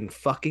life in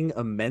fucking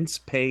immense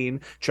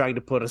pain, trying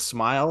to put a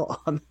smile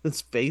on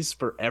his face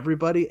for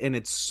everybody, and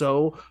it's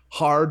so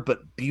hard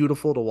but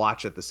beautiful to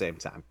watch at the same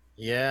time.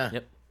 Yeah.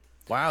 Yep.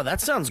 Wow,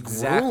 that sounds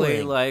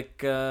exactly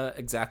grueling.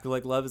 Exactly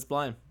like Love is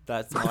Blind.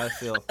 That's how I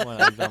feel when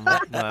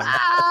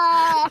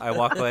I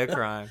walk away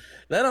crying.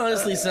 That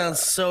honestly sounds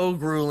so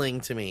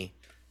grueling to me.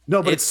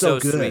 No, but it's so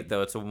good. Sweet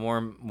though. It's a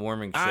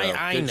warming show.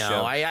 I know.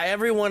 Show.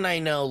 Everyone I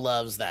know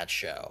loves that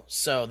show,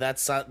 so that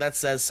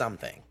says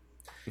something.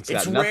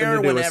 It's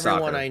rare when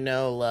everyone I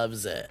know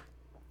loves it.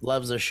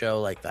 Loves a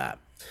show like that.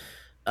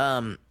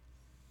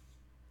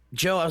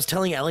 Joe, I was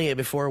telling Elliot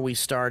before we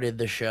started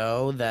the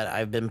show that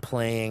I've been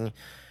playing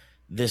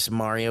this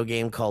Mario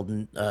game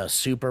called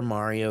Super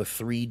Mario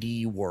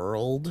 3D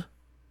World.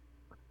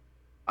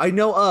 I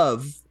know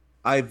of.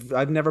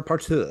 I've never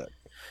partook.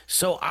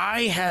 So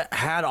I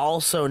had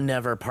also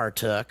never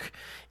partook,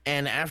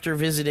 and after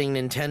visiting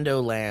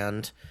Nintendo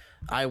Land,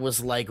 I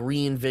was like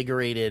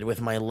reinvigorated with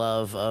my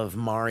love of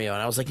Mario,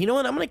 and I was like, you know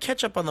what? I'm gonna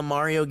catch up on the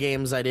Mario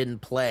games I didn't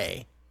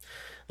play.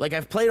 Like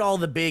I've played all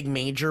the big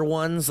major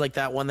ones, like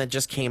that one that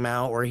just came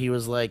out where he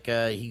was like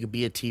he could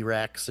be a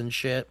T-Rex and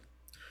shit.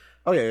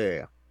 Oh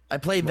yeah. I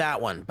played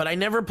that one, but I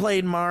never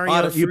played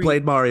Mario. You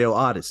played Mario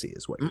Odyssey,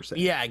 is what you're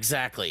saying. Yeah,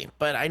 exactly.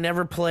 But I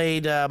never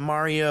played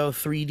Mario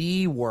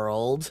 3D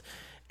World,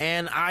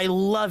 and I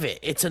love it.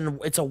 It's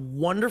a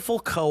wonderful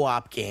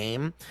co-op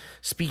game.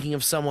 Speaking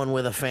of someone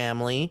with a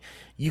family,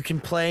 you can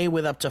play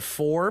with up to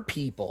 4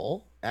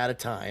 people at a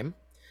time,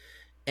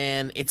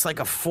 and it's like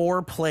a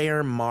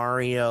 4-player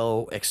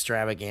Mario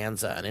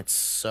extravaganza, and it's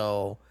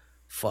so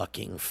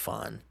fucking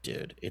fun,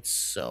 dude. It's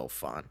so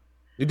fun.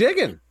 You're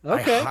digging.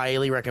 Okay. I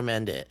highly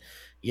recommend it.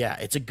 Yeah,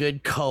 it's a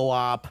good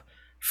co-op,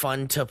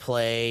 fun to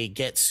play,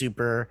 get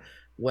super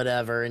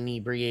whatever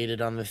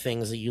inebriated on the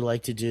things that you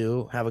like to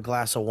do, have a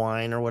glass of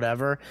wine or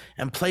whatever,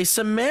 and play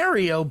some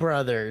Mario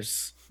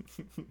Brothers.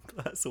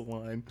 Glass of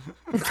wine.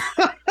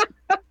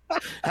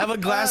 Have a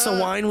glass of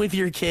wine with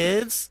your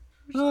kids.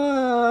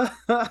 Play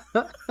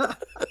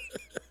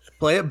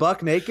it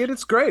buck naked.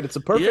 It's great. It's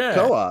a perfect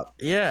co-op.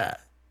 Yeah.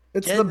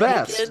 It's the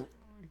best. Naked.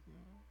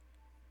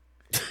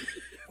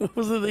 What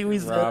was the thing we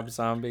said? Rob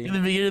Zombie. In the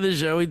beginning of the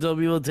show, we told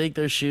people to take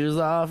their shoes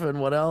off, and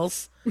what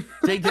else?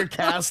 Take their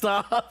cast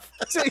off.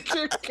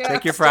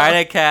 Take your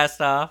Friday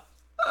cast off.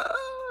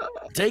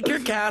 Take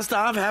your cast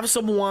off. Have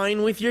some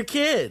wine with your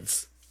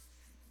kids.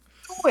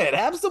 Do it.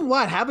 Have some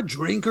wine. Have a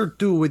drink or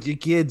two with your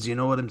kids. You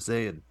know what I'm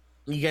saying?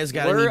 You guys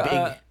got any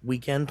big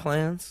weekend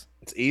plans?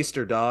 It's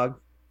Easter, dog.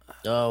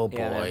 Oh,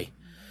 boy.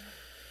 Yeah.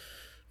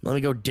 Let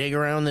me go dig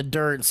around the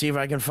dirt and see if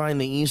I can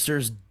find the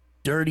Easter's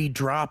dirty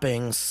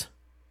droppings.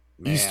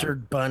 Man. Easter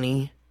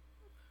bunny.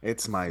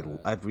 It's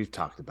we've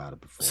talked about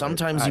it before.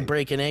 Sometimes you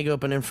break an egg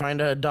open and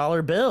find a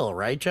 $1 bill,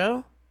 right,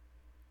 Joe?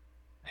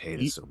 I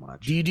hate it so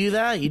much. Do you do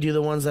that? You do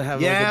the ones that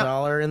have like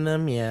 $1 in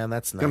them? Yeah,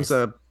 that's nice.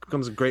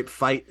 Becomes a great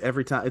fight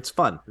every time. It's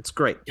fun. It's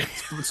great.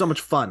 It's so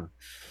much fun.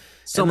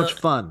 So much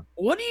fun.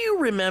 What do you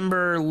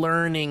remember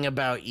learning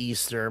about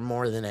Easter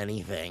more than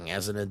anything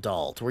as an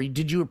adult?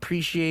 Did you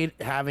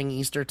appreciate having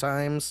Easter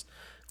times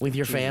with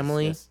your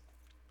family? Yes.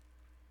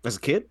 As a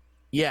kid?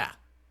 Yeah.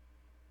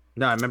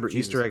 No, I remember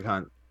Easter egg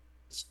hunt.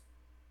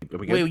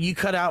 Wait, you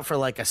cut out for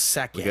like a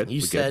second. You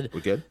said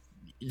we good?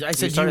 I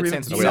said you started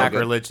saying some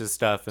sacrilegious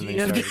stuff, and then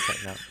you started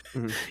cutting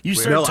out. You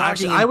started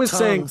talking. I was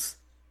tongues.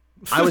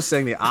 I was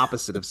saying the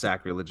opposite of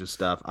sacrilegious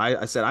stuff.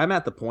 I said I'm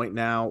at the point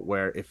now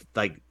where if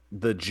like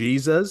the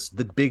Jesus,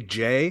 the big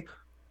J,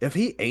 if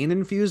he ain't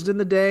infused in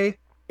the day,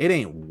 it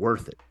ain't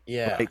worth it.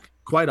 Yeah. Like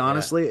quite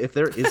honestly, if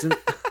there isn't,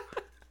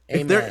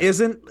 if there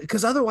isn't,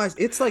 because otherwise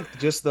it's like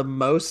just the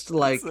most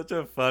like. Such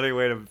a funny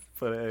way to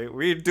put it.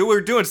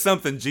 We're doing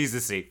something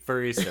Jesus-y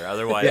for Easter.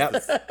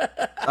 Otherwise,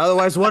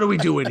 Otherwise, what are we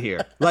doing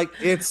here? Like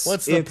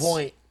what's the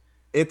point?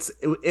 It's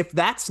if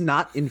that's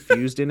not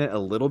infused in it a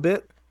little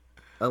bit,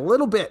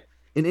 and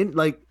in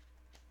like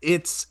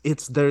it's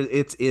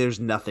there's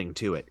nothing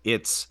to it.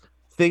 It's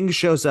things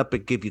shows up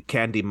and give you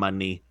candy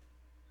money,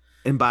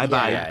 and bye.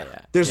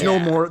 There's no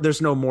more.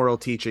 There's no moral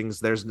teachings.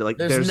 There's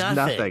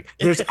nothing.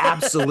 There's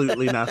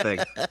absolutely nothing.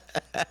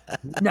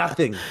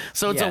 Nothing.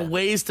 So it's a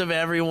waste of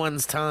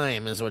everyone's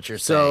time, is what you're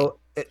saying. So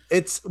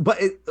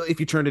if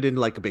you turn it into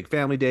like a big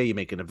family day, you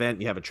make an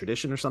event, you have a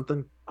tradition or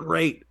something,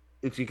 great.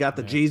 If you got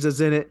the Jesus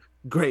in it,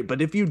 great.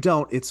 But if you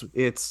don't,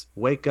 it's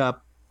wake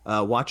up,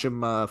 watch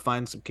them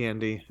find some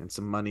candy and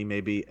some money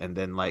maybe, and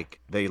then like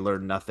they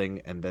learn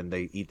nothing, and then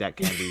they eat that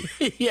candy.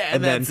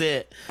 and that's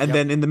it. And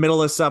then in the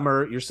middle of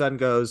summer, your son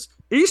goes,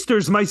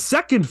 Easter's my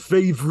second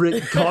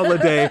favorite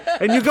holiday,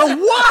 and you go,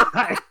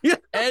 why?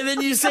 And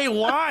then you say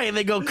why, and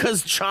they go,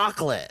 'cause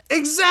chocolate.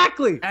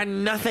 Exactly.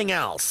 And nothing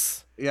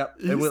else. Yep.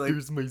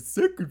 Easter's my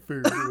second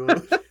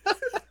favorite.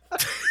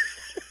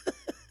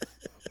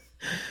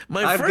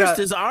 My first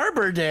is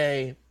Arbor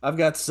Day. I've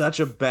got such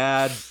a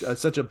bad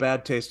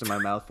taste in my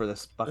mouth for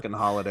this fucking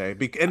holiday,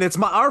 and it's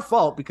our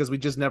fault because we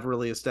just never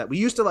really established. We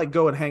used to like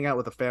go and hang out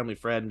with a family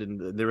friend,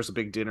 and there was a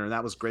big dinner, and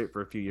that was great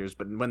for a few years.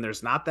 But when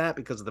there's not that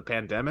because of the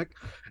pandemic,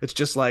 it's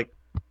just like,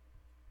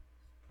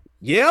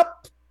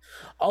 yep.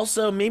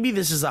 Also, maybe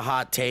this is a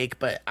hot take,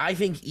 but I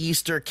think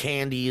Easter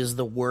candy is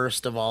the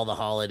worst of all the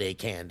holiday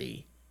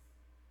candy.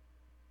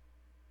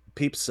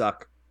 Peeps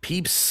suck.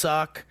 Peeps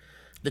suck.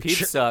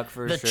 Peeps suck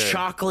for the sure.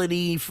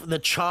 The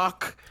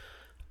chalk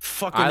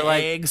fucking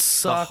eggs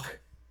suck.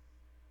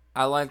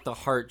 I like the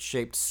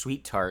heart-shaped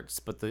sweet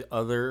tarts, but the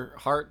other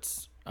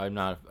hearts I'm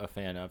not a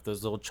fan of.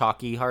 Those little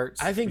chalky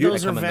hearts. I think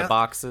those come in the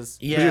boxes.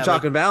 Yeah, but you're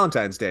talking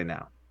Valentine's Day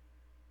now.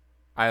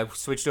 I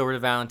switched over to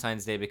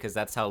Valentine's Day because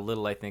that's how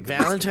little I think.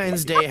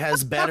 Valentine's Day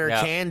has better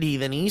candy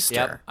than Easter.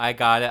 Yep, I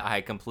got it.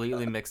 I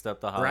completely mixed up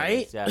the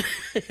holidays. Right? Yeah.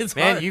 It's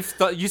Man,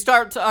 hard. you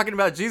start talking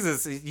about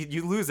Jesus,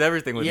 you lose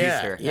everything with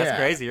Easter. That's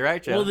crazy,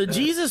 right, Joe? Well, the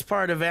Jesus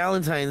part of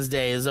Valentine's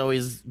Day has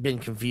always been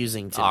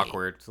confusing to me.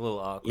 Awkward. It's a little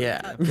awkward.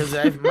 Yeah, because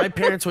my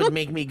parents would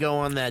make me go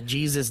on that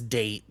Jesus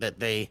date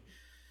that they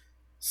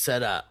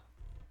set up.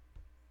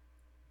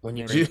 When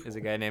you is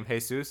a guy named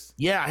Jesus?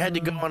 Yeah, I had to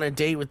go on a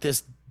date with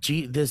this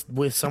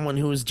with someone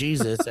who was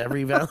Jesus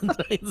every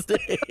Valentine's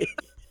Day.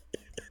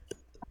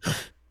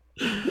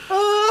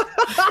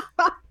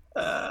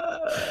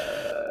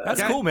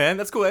 That's cool, man.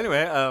 That's cool.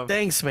 Anyway,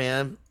 thanks,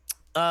 man.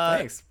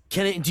 Thanks.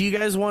 Do you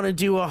guys want to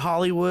do a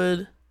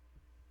Hollywood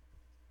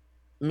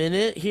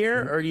minute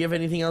here, or do you have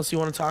anything else you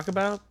want to talk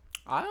about?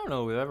 I don't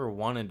know if we've ever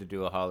wanted to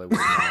do a Hollywood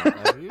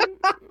minute. Have you?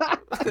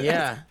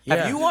 Yeah.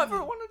 Have you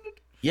ever wanted to?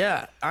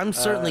 Yeah, I'm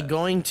certainly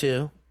going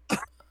to.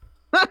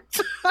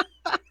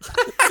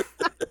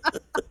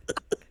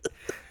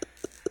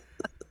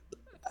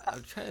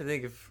 I'm trying to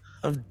think if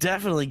I'm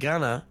definitely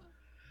gonna.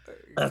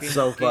 That's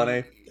so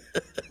funny.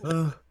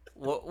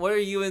 What are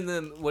you in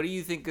the? What do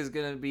you think is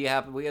gonna be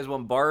happening? You guys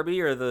want Barbie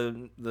or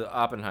the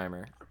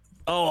Oppenheimer?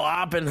 Oh,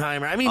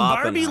 Oppenheimer. I mean,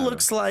 Barbie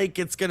looks like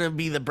it's gonna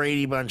be the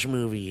Brady Bunch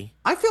movie.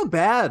 I feel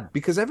bad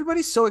because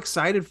everybody's so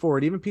excited for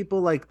it. Even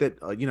people like that,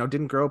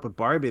 didn't grow up with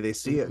Barbie. They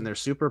see it and they're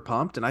super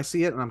pumped. And I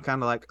see it and I'm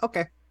kind of like,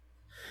 okay.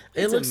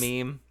 It's a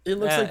meme. It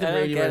looks like the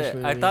Brady Bunch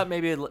movie. I thought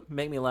maybe it'd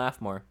make me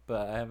laugh more,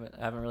 but I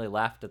haven't really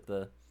laughed at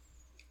the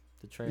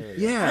trailer.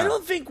 Yeah,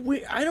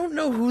 I don't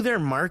know who they're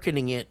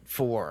marketing it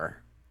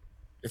for.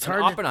 It's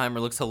hard. Oppenheimer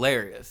looks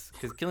hilarious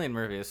because Cillian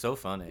Murphy is so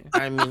funny.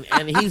 I mean,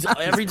 and he's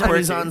every time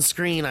he's on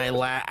screen,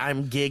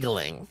 I'm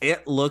giggling.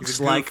 It looks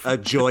like a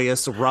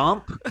joyous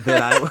romp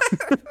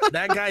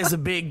That guy's a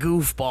big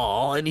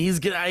goofball, and he's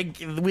gonna.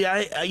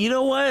 You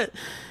know what?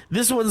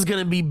 This one's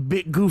gonna be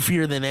bit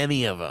goofier than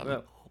any of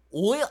them.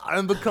 Well,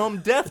 I'm become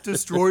Death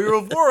Destroyer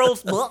of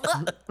Worlds.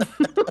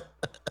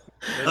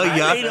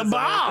 I made a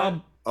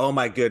bomb. Oh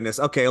my goodness.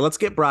 Okay, let's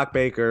get Brock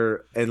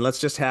Baker and let's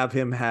just have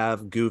him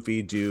have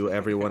Goofy do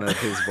every one of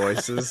his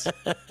voices.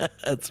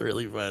 That's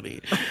really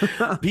funny.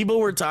 People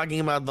were talking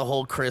about the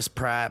whole Chris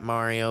Pratt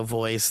Mario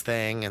voice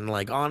thing, and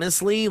like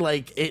honestly,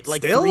 like it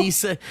like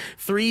Still?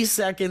 3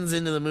 seconds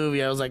into the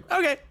movie, I was like,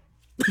 okay.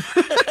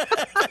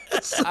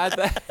 I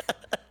thought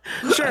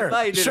he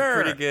did sure.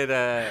 a pretty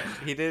good.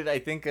 He did, I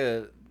think,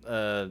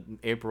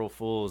 April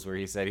Fool's where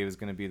he said he was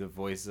going to be the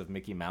voice of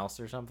Mickey Mouse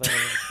or something.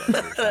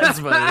 That's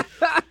funny.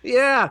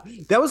 Yeah,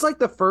 that was like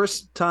the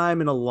first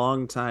time in a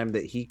long time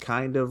that he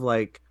kind of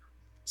like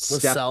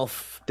stepped out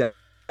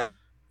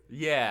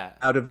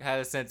of had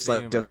a sense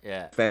of humor.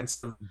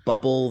 defensive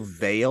bubble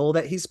veil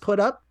that he's put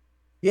up.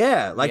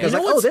 Yeah, like I was You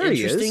know like, oh, what's there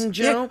he is. interesting,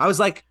 Joe? Yeah. I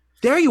was like,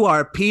 there you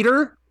are,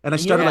 Peter. And I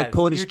started Yeah, like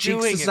pulling his you're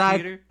cheeks doing it, aside,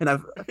 Peter. and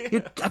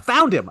I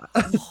found him.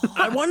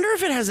 I wonder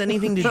if it has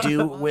anything to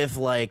do with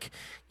like,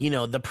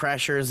 the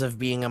pressures of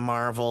being a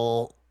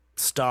Marvel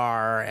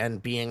star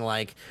and being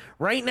like,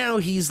 right now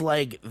he's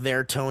like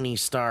their Tony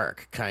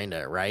Stark kind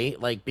of,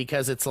 right? Like,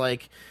 because it's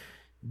like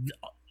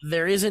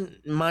there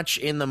isn't much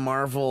in the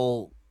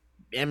Marvel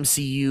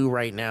MCU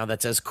right now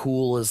that's as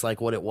cool as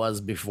like what it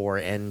was before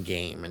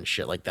Endgame and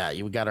shit like that.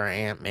 You got our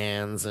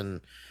Ant-Mans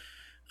and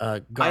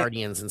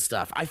Guardians and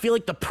stuff. I feel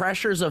like the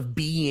pressures of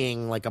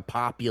being like a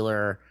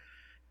popular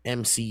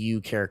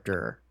MCU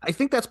character. I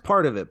think that's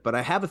part of it, but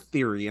I have a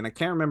theory, and I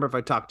can't remember if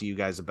I talked to you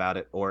guys about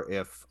it or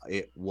if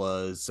it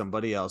was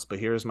somebody else. But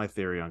here's my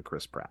theory on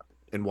Chris Pratt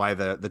and why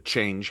the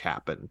change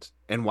happened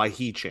and why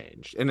he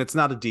changed. And it's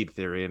not a deep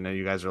theory, and then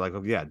you guys are like,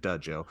 "Oh yeah, duh,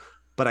 Joe."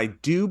 But I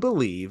do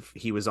believe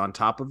he was on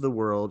top of the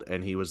world,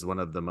 and he was one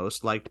of the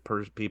most liked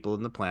people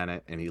in the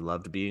planet, and he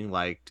loved being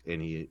liked,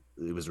 and it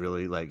was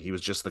really like he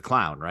was just the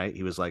clown, right?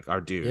 He was like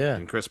our dude,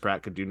 and Chris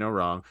Pratt could do no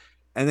wrong.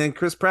 And then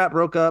Chris Pratt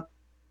broke up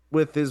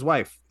with his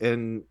wife,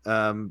 and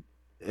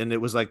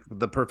it was like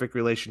the perfect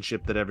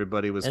relationship that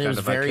everybody was kind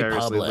of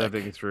vicariously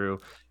living through.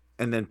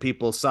 And then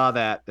people saw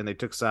that, and they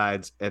took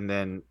sides, and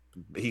then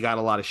he got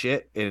a lot of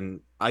shit.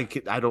 And I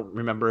don't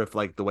remember if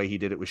like the way he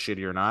did it was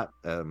shitty or not.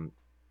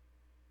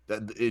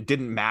 It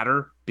didn't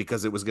matter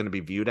because it was going to be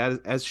viewed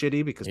as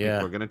shitty because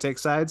people were going to take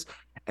sides.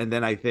 And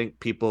then I think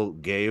people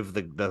gave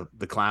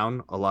the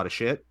clown a lot of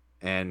shit,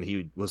 and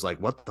he was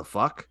like, what the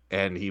fuck?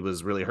 And he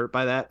was really hurt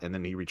by that. And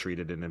then he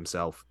retreated in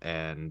himself.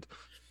 And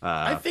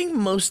I think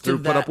most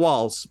of that put up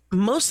walls.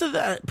 Most of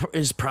that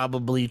is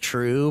probably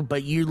true,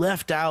 but you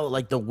left out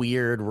like the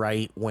weird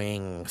right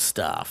wing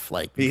stuff.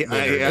 Like he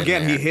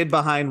hid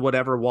behind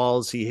whatever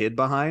walls he hid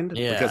behind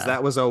because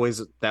that was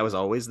always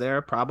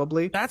there.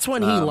 Probably that's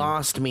when he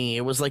lost me.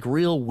 It was like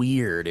real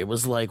weird. It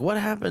was like, what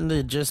happened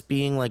to just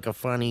being like a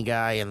funny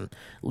guy and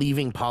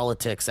leaving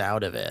politics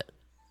out of it?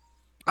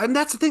 And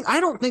that's the thing. I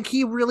don't think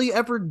he really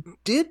ever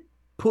did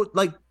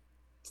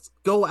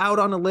go out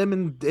on a limb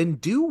and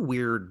do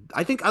weird.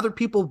 I think other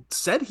people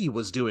said he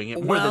was doing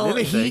it more than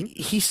anything.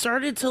 He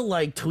started to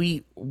like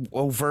tweet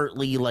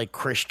overtly like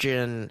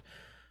Christian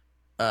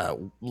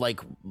like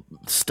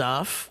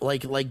stuff,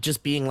 like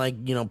just being like,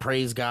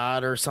 praise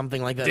God or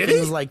something like that.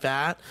 Things like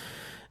that.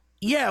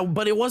 Yeah,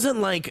 but it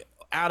wasn't like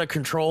out of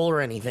control or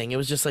anything. It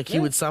was just like he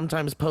would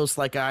sometimes post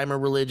like I'm a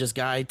religious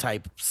guy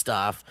type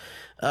stuff.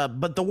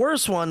 But the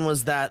worst one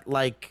was that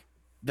like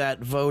that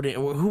voting.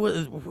 Who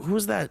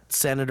was that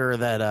senator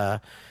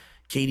that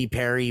Katy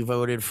Perry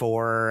voted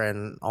for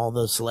and all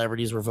the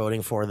celebrities were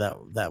voting for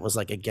that was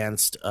like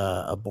against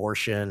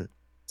abortion?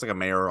 It's like a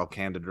mayoral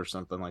candidate or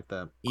something like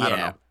that. I don't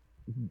know.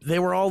 They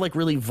were all like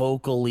really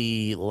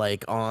vocally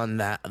like on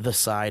the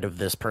side of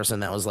this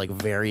person that was like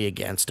very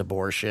against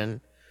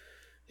abortion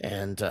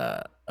and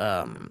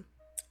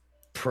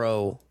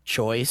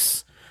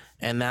pro-choice,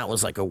 and that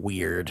was like a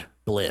weird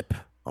blip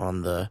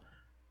on the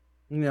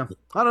I don't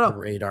know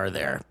radar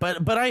there.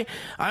 But I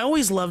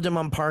always loved him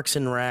on Parks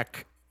and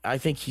Rec. I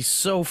think he's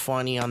so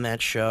funny on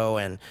that show,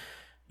 and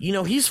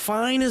he's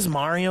fine as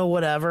Mario,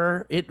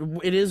 whatever. It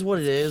is what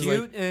it is.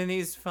 Cute, and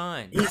he's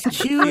fine. He's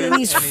cute and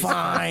he's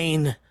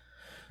fine.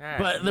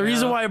 But the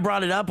reason why I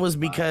brought it up was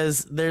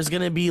because there's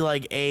going to be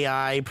like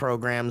AI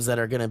programs that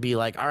are going to be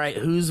like, all right,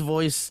 whose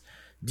voice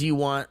do you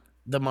want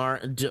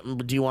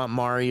do you want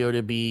Mario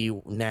to be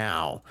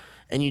now?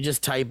 And you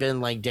just type in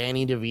like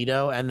Danny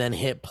DeVito and then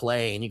hit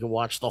play, and you can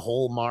watch the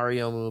whole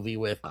Mario movie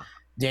with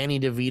Danny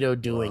DeVito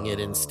doing it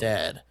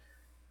instead.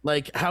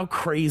 Like, how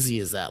crazy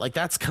is that? Like,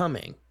 that's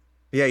coming.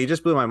 Yeah, you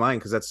just blew my mind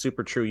because that's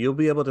super true. You'll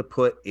be able to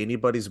put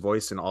anybody's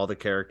voice in all the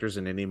characters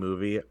in any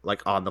movie,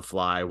 like on the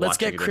fly. Let's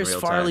get Chris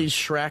Farley's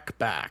Shrek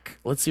back.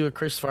 Let's see what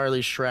Chris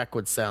Farley's Shrek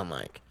would sound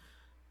like.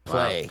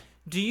 Play. Wow.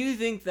 Do you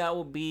think that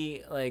will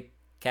be like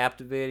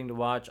captivating to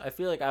watch? I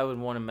feel like I would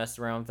want to mess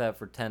around with that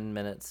for 10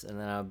 minutes, and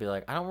then I would be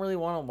like, I don't really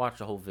want to watch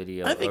the whole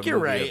video. I think you're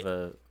right.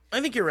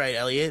 I think you're right,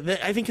 Elliot.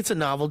 I think it's a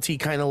novelty,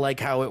 kind of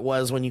like how it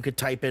was when you could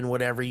type in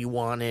whatever you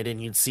wanted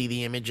and you'd see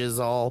the images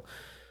all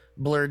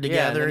blurred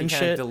together and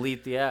shit.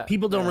 Delete the app.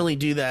 People don't really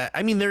do that.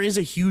 I mean, there is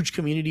a huge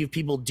community of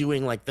people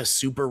doing like the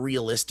super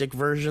realistic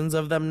versions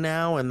of them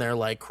now, and they're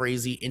like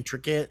crazy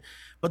intricate.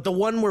 But the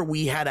one where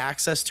we had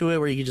access to it,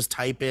 where you could just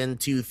type in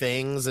two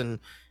things and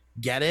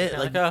get it,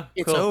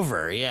 it's cool.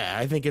 Over. Yeah,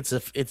 I think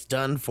it's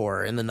done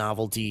for in the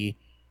novelty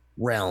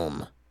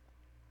realm.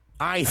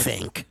 I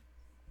think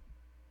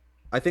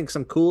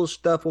some cool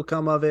stuff will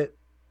come of it.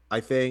 I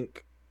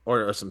think,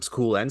 or some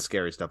cool and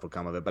scary stuff will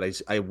come of it. But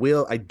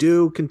I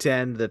do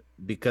contend that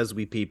because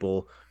we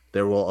people,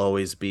 there will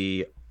always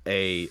be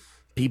a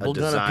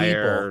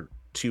desire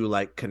to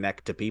like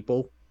connect to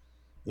people,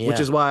 which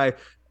is why,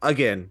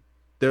 again,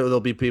 there'll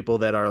be people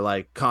that are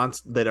like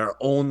that are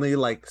only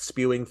like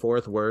spewing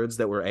forth words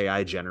that were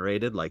AI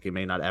generated. Like it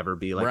may not ever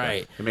be like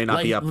right. It may not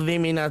like, be up. They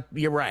may not.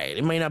 You're right.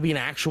 It may not be an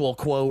actual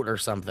quote or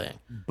something.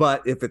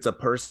 But if it's a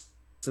person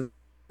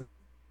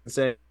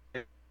saying,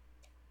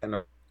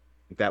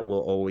 that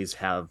will always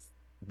have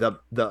the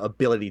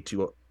ability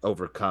to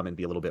overcome and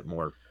be a little bit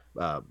more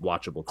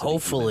watchable. To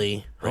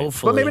Hopefully, right?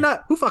 But maybe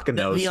not. Who fucking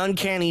knows? The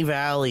uncanny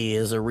valley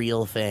is a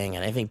real thing,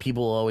 and I think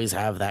people always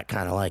have that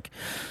kind of like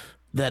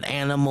that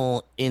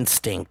animal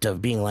instinct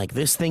of being like,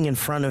 this thing in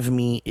front of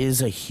me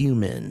is a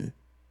human,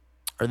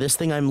 or this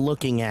thing I'm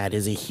looking at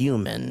is a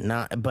human,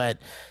 but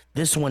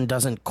this one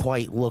doesn't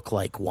quite look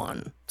like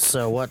one.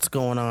 So what's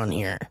going on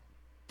here?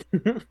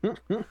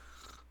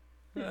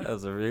 That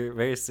was a very,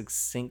 very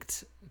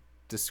succinct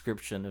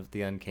description of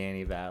the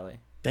uncanny valley.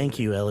 Thank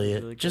you,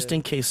 Elliot. Really Just good.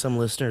 in case some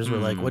listeners were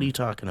like, what are you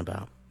talking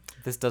about?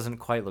 This doesn't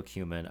quite look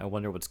human. I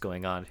wonder what's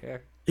going on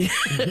here.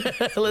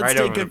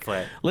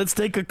 Let's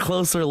take a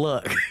closer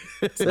look.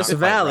 This not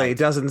valley quite right.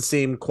 doesn't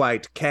seem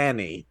quite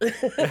canny.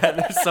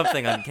 There's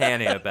something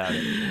uncanny about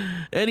it.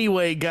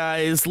 Anyway,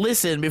 guys,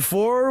 listen,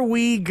 before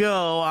we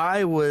go,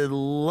 I would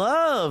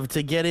love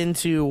to get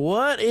into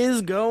what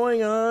is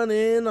going on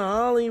in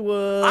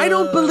Hollywood. I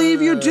don't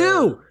believe you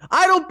do.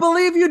 I don't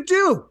believe you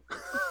do.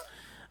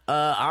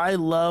 I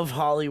love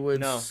Hollywood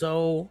No.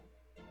 so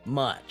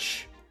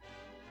much.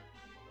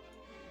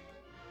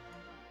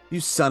 You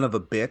son of a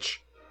bitch.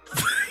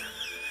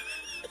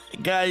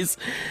 Guys,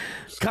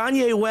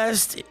 Kanye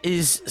West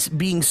is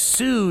being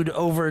sued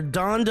over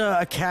Donda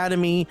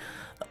Academy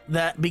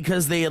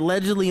because they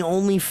allegedly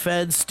only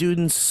fed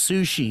students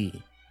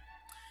sushi.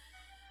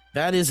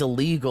 That is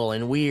illegal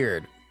and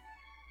weird.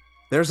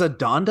 There's a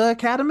Donda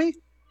Academy?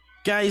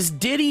 Guys,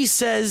 Diddy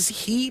says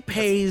he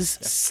pays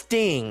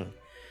Sting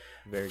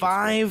Very good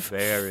Five- school.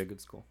 Very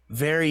good school.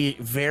 very,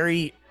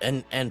 very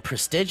and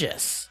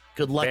prestigious.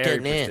 Good luck Very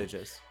getting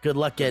prestigious. in. Good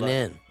luck getting luck.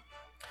 in.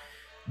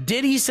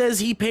 Diddy says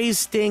he pays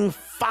Sting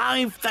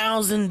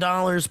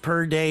 $5,000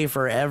 per day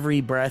for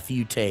every breath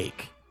you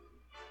take.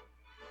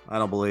 I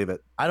don't believe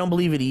it. I don't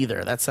believe it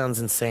either. That sounds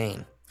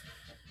insane.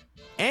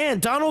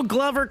 And Donald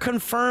Glover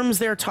confirms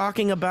they're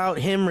talking about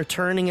him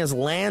returning as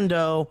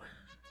Lando.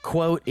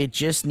 Quote, it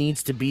just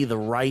needs to be the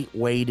right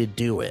way to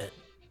do it.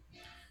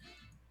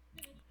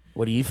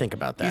 What do you think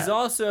about that? He's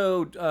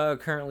also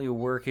currently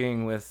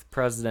working with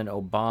President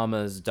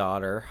Obama's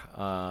daughter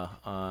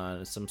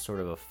on some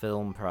sort of a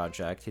film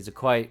project. He's a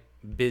quite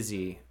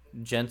busy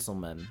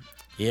gentleman.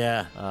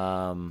 Yeah.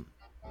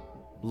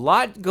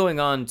 Lot going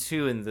on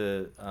too in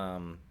the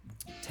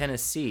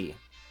Tennessee.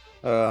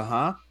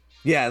 Uh-huh.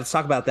 Yeah, let's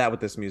talk about that with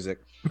this music.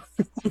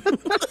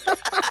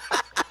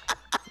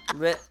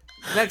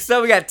 Next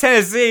up, we got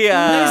Tennessee.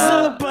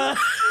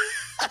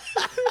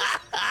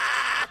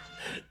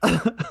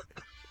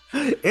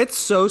 It's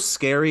so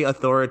scary,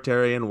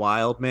 authoritarian,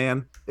 wild,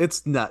 man.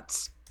 It's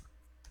nuts.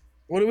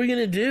 What are we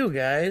gonna do,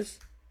 guys?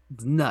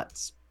 It's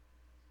nuts.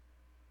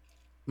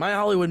 My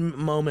Hollywood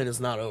moment is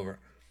not over.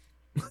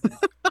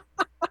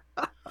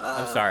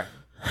 I'm sorry.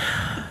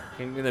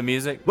 Can you do the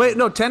music? Wait,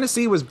 no,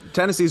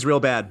 Tennessee's real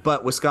bad,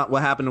 but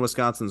what happened in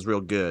Wisconsin's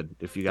real good,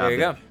 if you got There you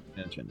go.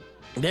 attention.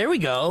 There we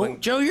go. When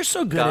Joe, you're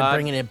so good at God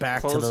bringing it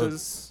back to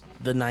closes.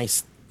 the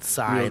nice Real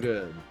side.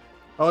 good.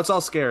 Oh, it's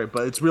all scary,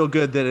 but it's real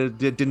good that it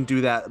didn't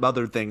do that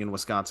other thing in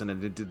Wisconsin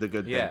and it did the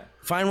good Yeah. thing.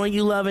 Find what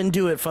you love and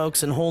do it,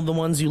 folks, and hold the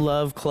ones you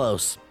love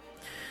close.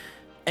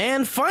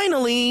 And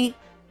finally,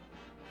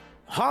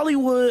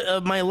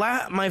 Hollywood.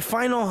 My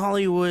final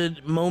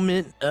Hollywood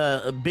moment.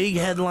 Big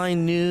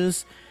headline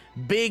news.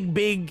 Big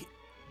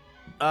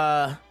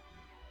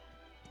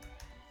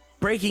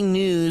breaking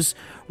news.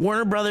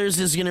 Warner Brothers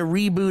is going to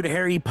reboot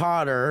Harry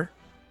Potter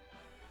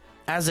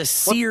as a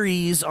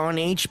series on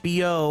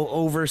HBO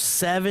over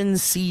 7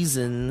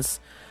 seasons,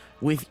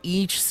 with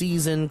each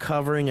season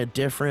covering a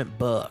different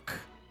book.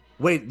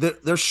 Wait,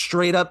 they're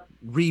straight up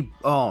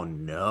oh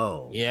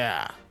no.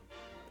 Yeah.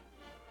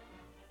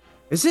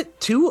 Is it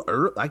too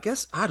early? I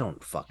guess I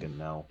don't fucking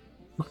know.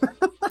 I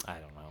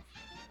don't know.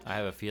 I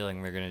have a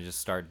feeling they're gonna just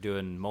start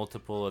doing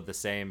multiple of the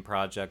same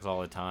projects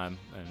all the time,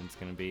 and it's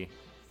gonna be.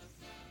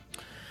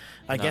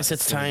 I guess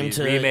it's gonna time be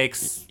to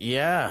remakes.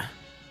 Yeah.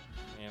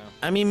 You know.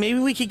 I mean, maybe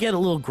we could get a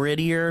little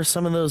grittier.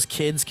 Some of those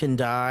kids can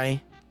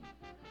die.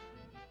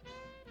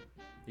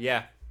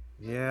 Yeah.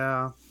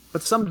 Yeah,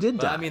 but some did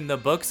But die. I mean, the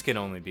books can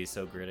only be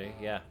so gritty.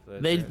 Yeah.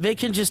 They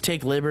can just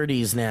take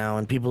liberties now,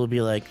 and people will be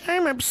like,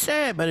 "I'm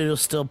upset," but it'll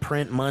still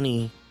print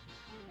money.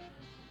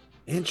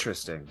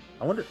 Interesting.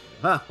 I wonder.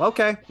 Huh?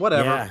 Okay,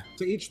 whatever. Yeah.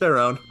 To each their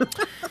own.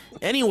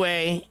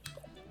 Anyway,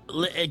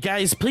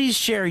 guys, please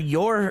share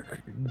your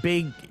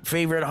big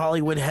favorite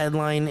Hollywood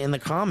headline in the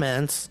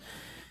comments,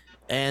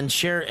 and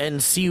share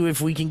and see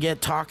if we can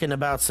get talking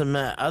about some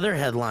other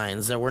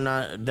headlines that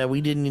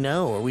we didn't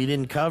know or we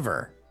didn't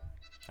cover.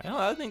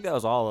 I think that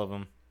was all of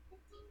them.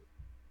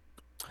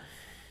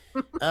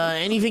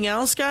 Anything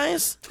else,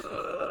 guys?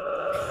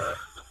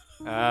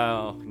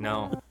 Oh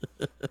no.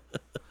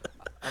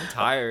 I'm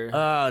tired.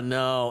 Oh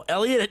no,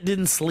 Elliot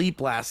didn't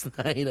sleep last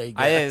night. I guess.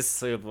 I didn't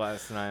sleep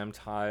last night. I'm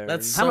tired.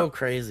 That's so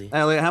crazy.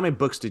 Elliot, how many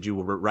books did you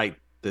write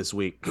this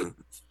week?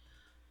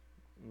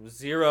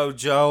 0,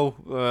 Joe.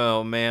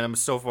 Oh man, I'm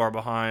so far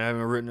behind. I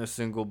haven't written a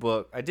single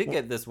book. I did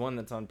get this one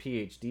that's on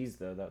PhDs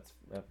though. That's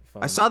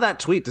fun. I saw that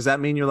tweet. Does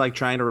that mean you're like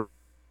trying to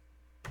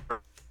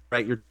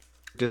write your?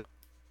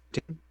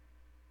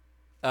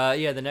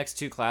 Yeah, the next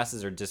 2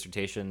 classes are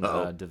dissertation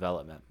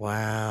development.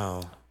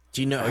 Wow.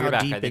 Do you know you're how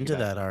back. I deep think into you're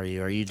back. that are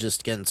you? Are you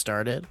just getting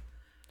started?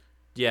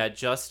 Yeah,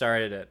 just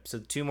started it. So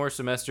 2 more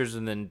semesters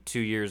and then 2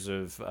 years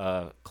of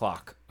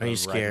clock. Are you of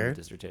writing the scared?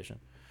 Dissertation.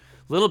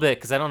 A little bit,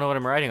 because I don't know what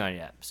I'm writing on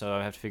yet. So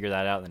I have to figure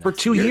that out. In the For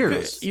next 2 few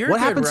years. You're What a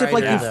good happens if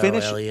like writer, you though,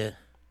 finish? Elliot.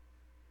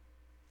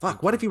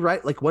 Fuck. What if you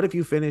write? Like, what if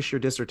you finish your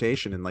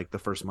dissertation in like the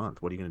first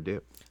month? What are you gonna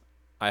do?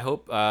 I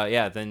hope,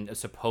 yeah, then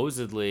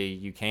supposedly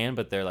you can,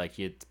 but they're like,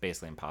 it's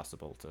basically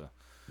impossible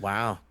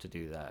Wow. to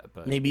do that.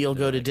 But Maybe you'll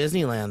go they're to like,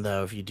 Disneyland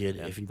though if you do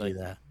like-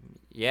 that.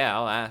 Yeah,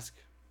 I'll ask.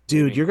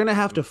 Dude, Maybe. you're gonna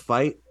have to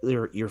fight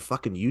your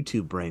fucking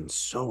YouTube brain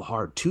so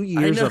hard. 2 I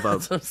years know of a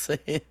that's what I'm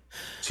saying.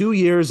 2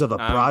 years of a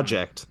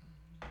project.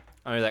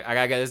 I mean, like, I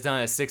gotta get this done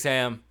at 6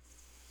 a.m.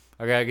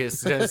 I gotta get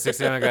this done at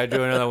 6 a.m. I gotta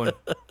do another one.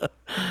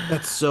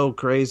 That's so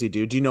crazy,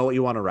 dude. Do you know what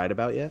you want to write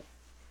about yet?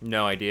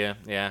 No idea.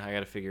 Yeah, I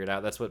gotta figure it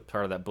out. That's what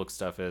part of that book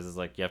stuff is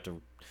like you have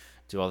to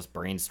do all this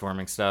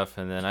brainstorming stuff,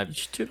 and then I You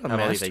should do it on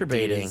have all these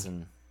masturbating. ideas,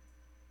 and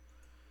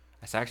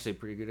that's actually a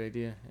pretty good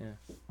idea.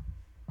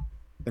 Yeah.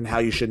 And how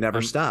you should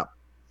never stop.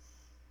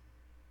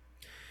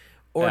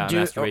 Or Yeah, do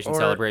masturbation or,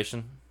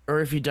 celebration.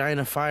 or if you die in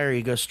a fire,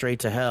 you go straight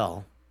to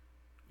hell.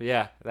 But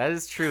yeah, that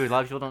is true. A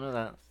lot of people don't know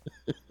that.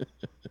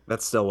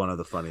 That's still one of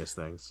the funniest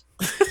things.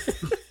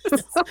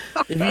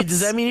 Does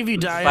that mean if you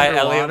die By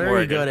Elliot underwater, you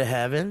Morgan. go to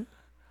heaven?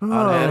 I had my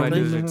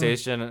Automatically?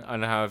 dissertation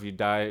on how if you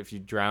die, if you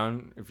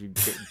drown, if you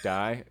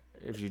die,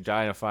 if you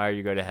die in a fire,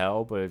 you go to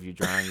hell, but if you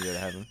drown, you go to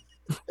heaven.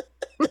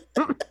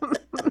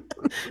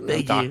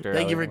 Thank you. Dr.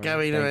 Thank you for Elliot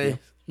coming Morgan. to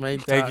my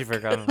Thank you talk. for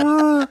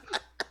coming.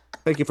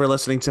 Thank you for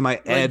listening to my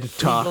Like Ed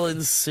talk. people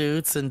in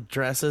suits and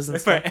dresses and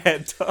For stuff.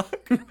 Ed talk.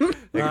 Thank you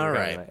for All coming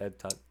right. to my Ed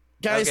talk.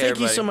 Guys, Okay, thank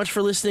you so everybody. much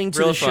for listening to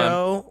Real the fun.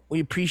 show. We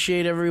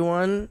appreciate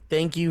everyone.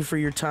 Thank you for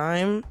your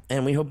time,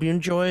 and we hope you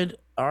enjoyed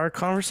our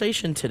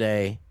conversation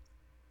today.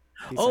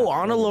 Peace Oh,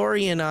 out. Anna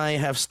Laurie and I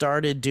have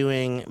started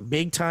doing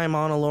big time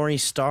Anna Laurie,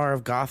 star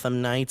of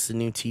Gotham Knights, a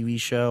new TV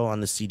show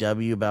on the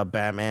CW about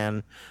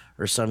Batman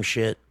or some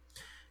shit.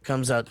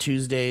 Comes out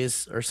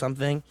Tuesdays or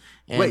something.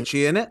 And Wait,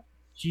 she in it?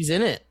 she's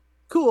in it.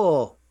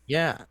 Cool.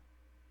 Yeah.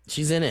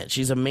 She's in it.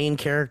 She's a main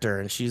character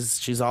and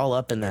she's all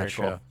up in that Very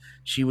show. cool.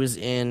 She was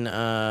in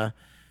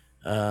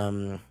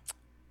ding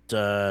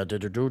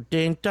ding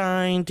ding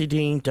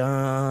ding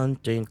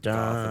ding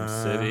Gotham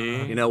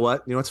City. You know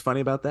what? You know what's funny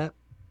about that?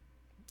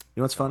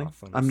 You know what's funny?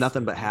 Gotham I'm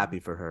nothing but City. happy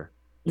for her.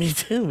 Me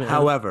too, man.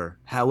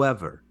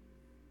 However,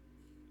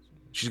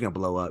 she's gonna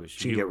blow up. Wish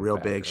She can you get were real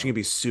Batgirl. big. She can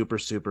be super,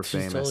 super she's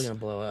famous. totally gonna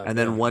blow up. And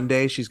then one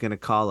day she's gonna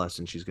call us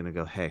and she's gonna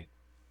go, "Hey,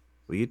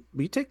 will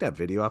you take that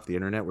video off the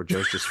internet where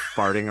Joe's just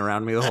farting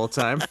around me the whole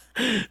time?"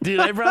 Dude,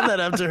 I brought that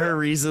up to her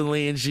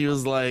recently, and she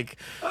was like,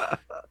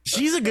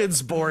 she's a good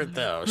sport,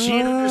 though.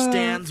 She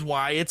understands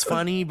why it's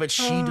funny, but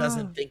she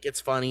doesn't think it's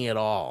funny at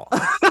all.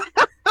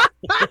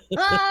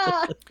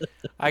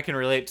 I can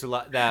relate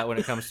to that when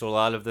it comes to a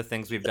lot of the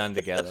things we've done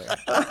together.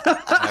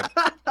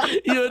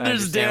 You understand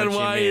understand what she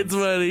why means. it's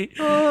funny. I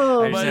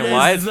But understand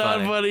why it's it's not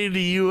funny. funny to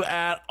you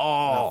at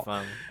all. Not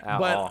fun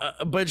at all.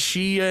 But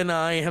she and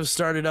I have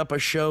started up a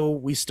show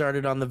we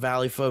started on the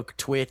Valley Folk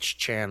Twitch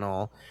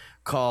channel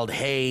called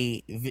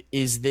Hey,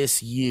 Is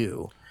This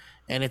You?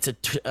 And it's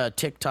a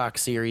TikTok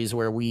series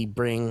where we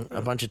bring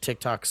a bunch of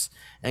TikToks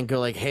and go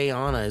like, "Hey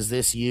Anna, is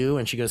this you?"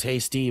 And she goes, "Hey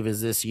Steve, is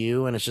this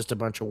you?" And it's just a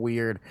bunch of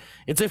weird.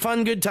 It's a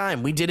fun, good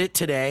time. We did it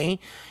today,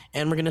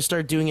 and we're gonna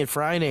start doing it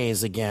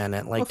Fridays again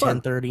at like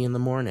fun. 10:30 in the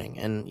morning.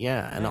 And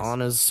yeah, and Nice.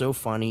 Anna's so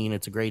funny, and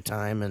it's a great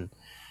time, and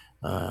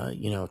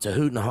it's a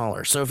hoot and a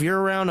holler. So if you're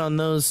around on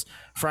those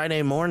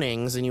Friday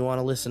mornings and you want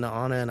to listen to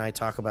Anna and I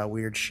talk about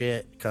weird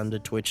shit, come to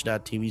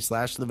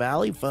twitch.tv/the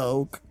Valley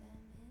Folk.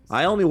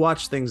 I only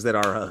watch things that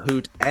are a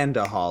hoot and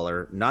a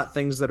holler, not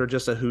things that are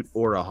just a hoot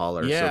or a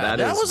holler. Yeah, so that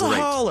that is was great.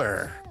 a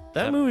holler.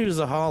 That Yep. movie was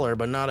a holler,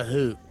 but not a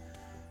hoot.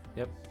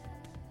 Yep.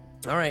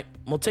 All right.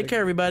 Well, take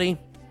care, everybody.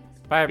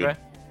 Bye, everybody.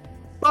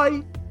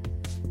 Bye.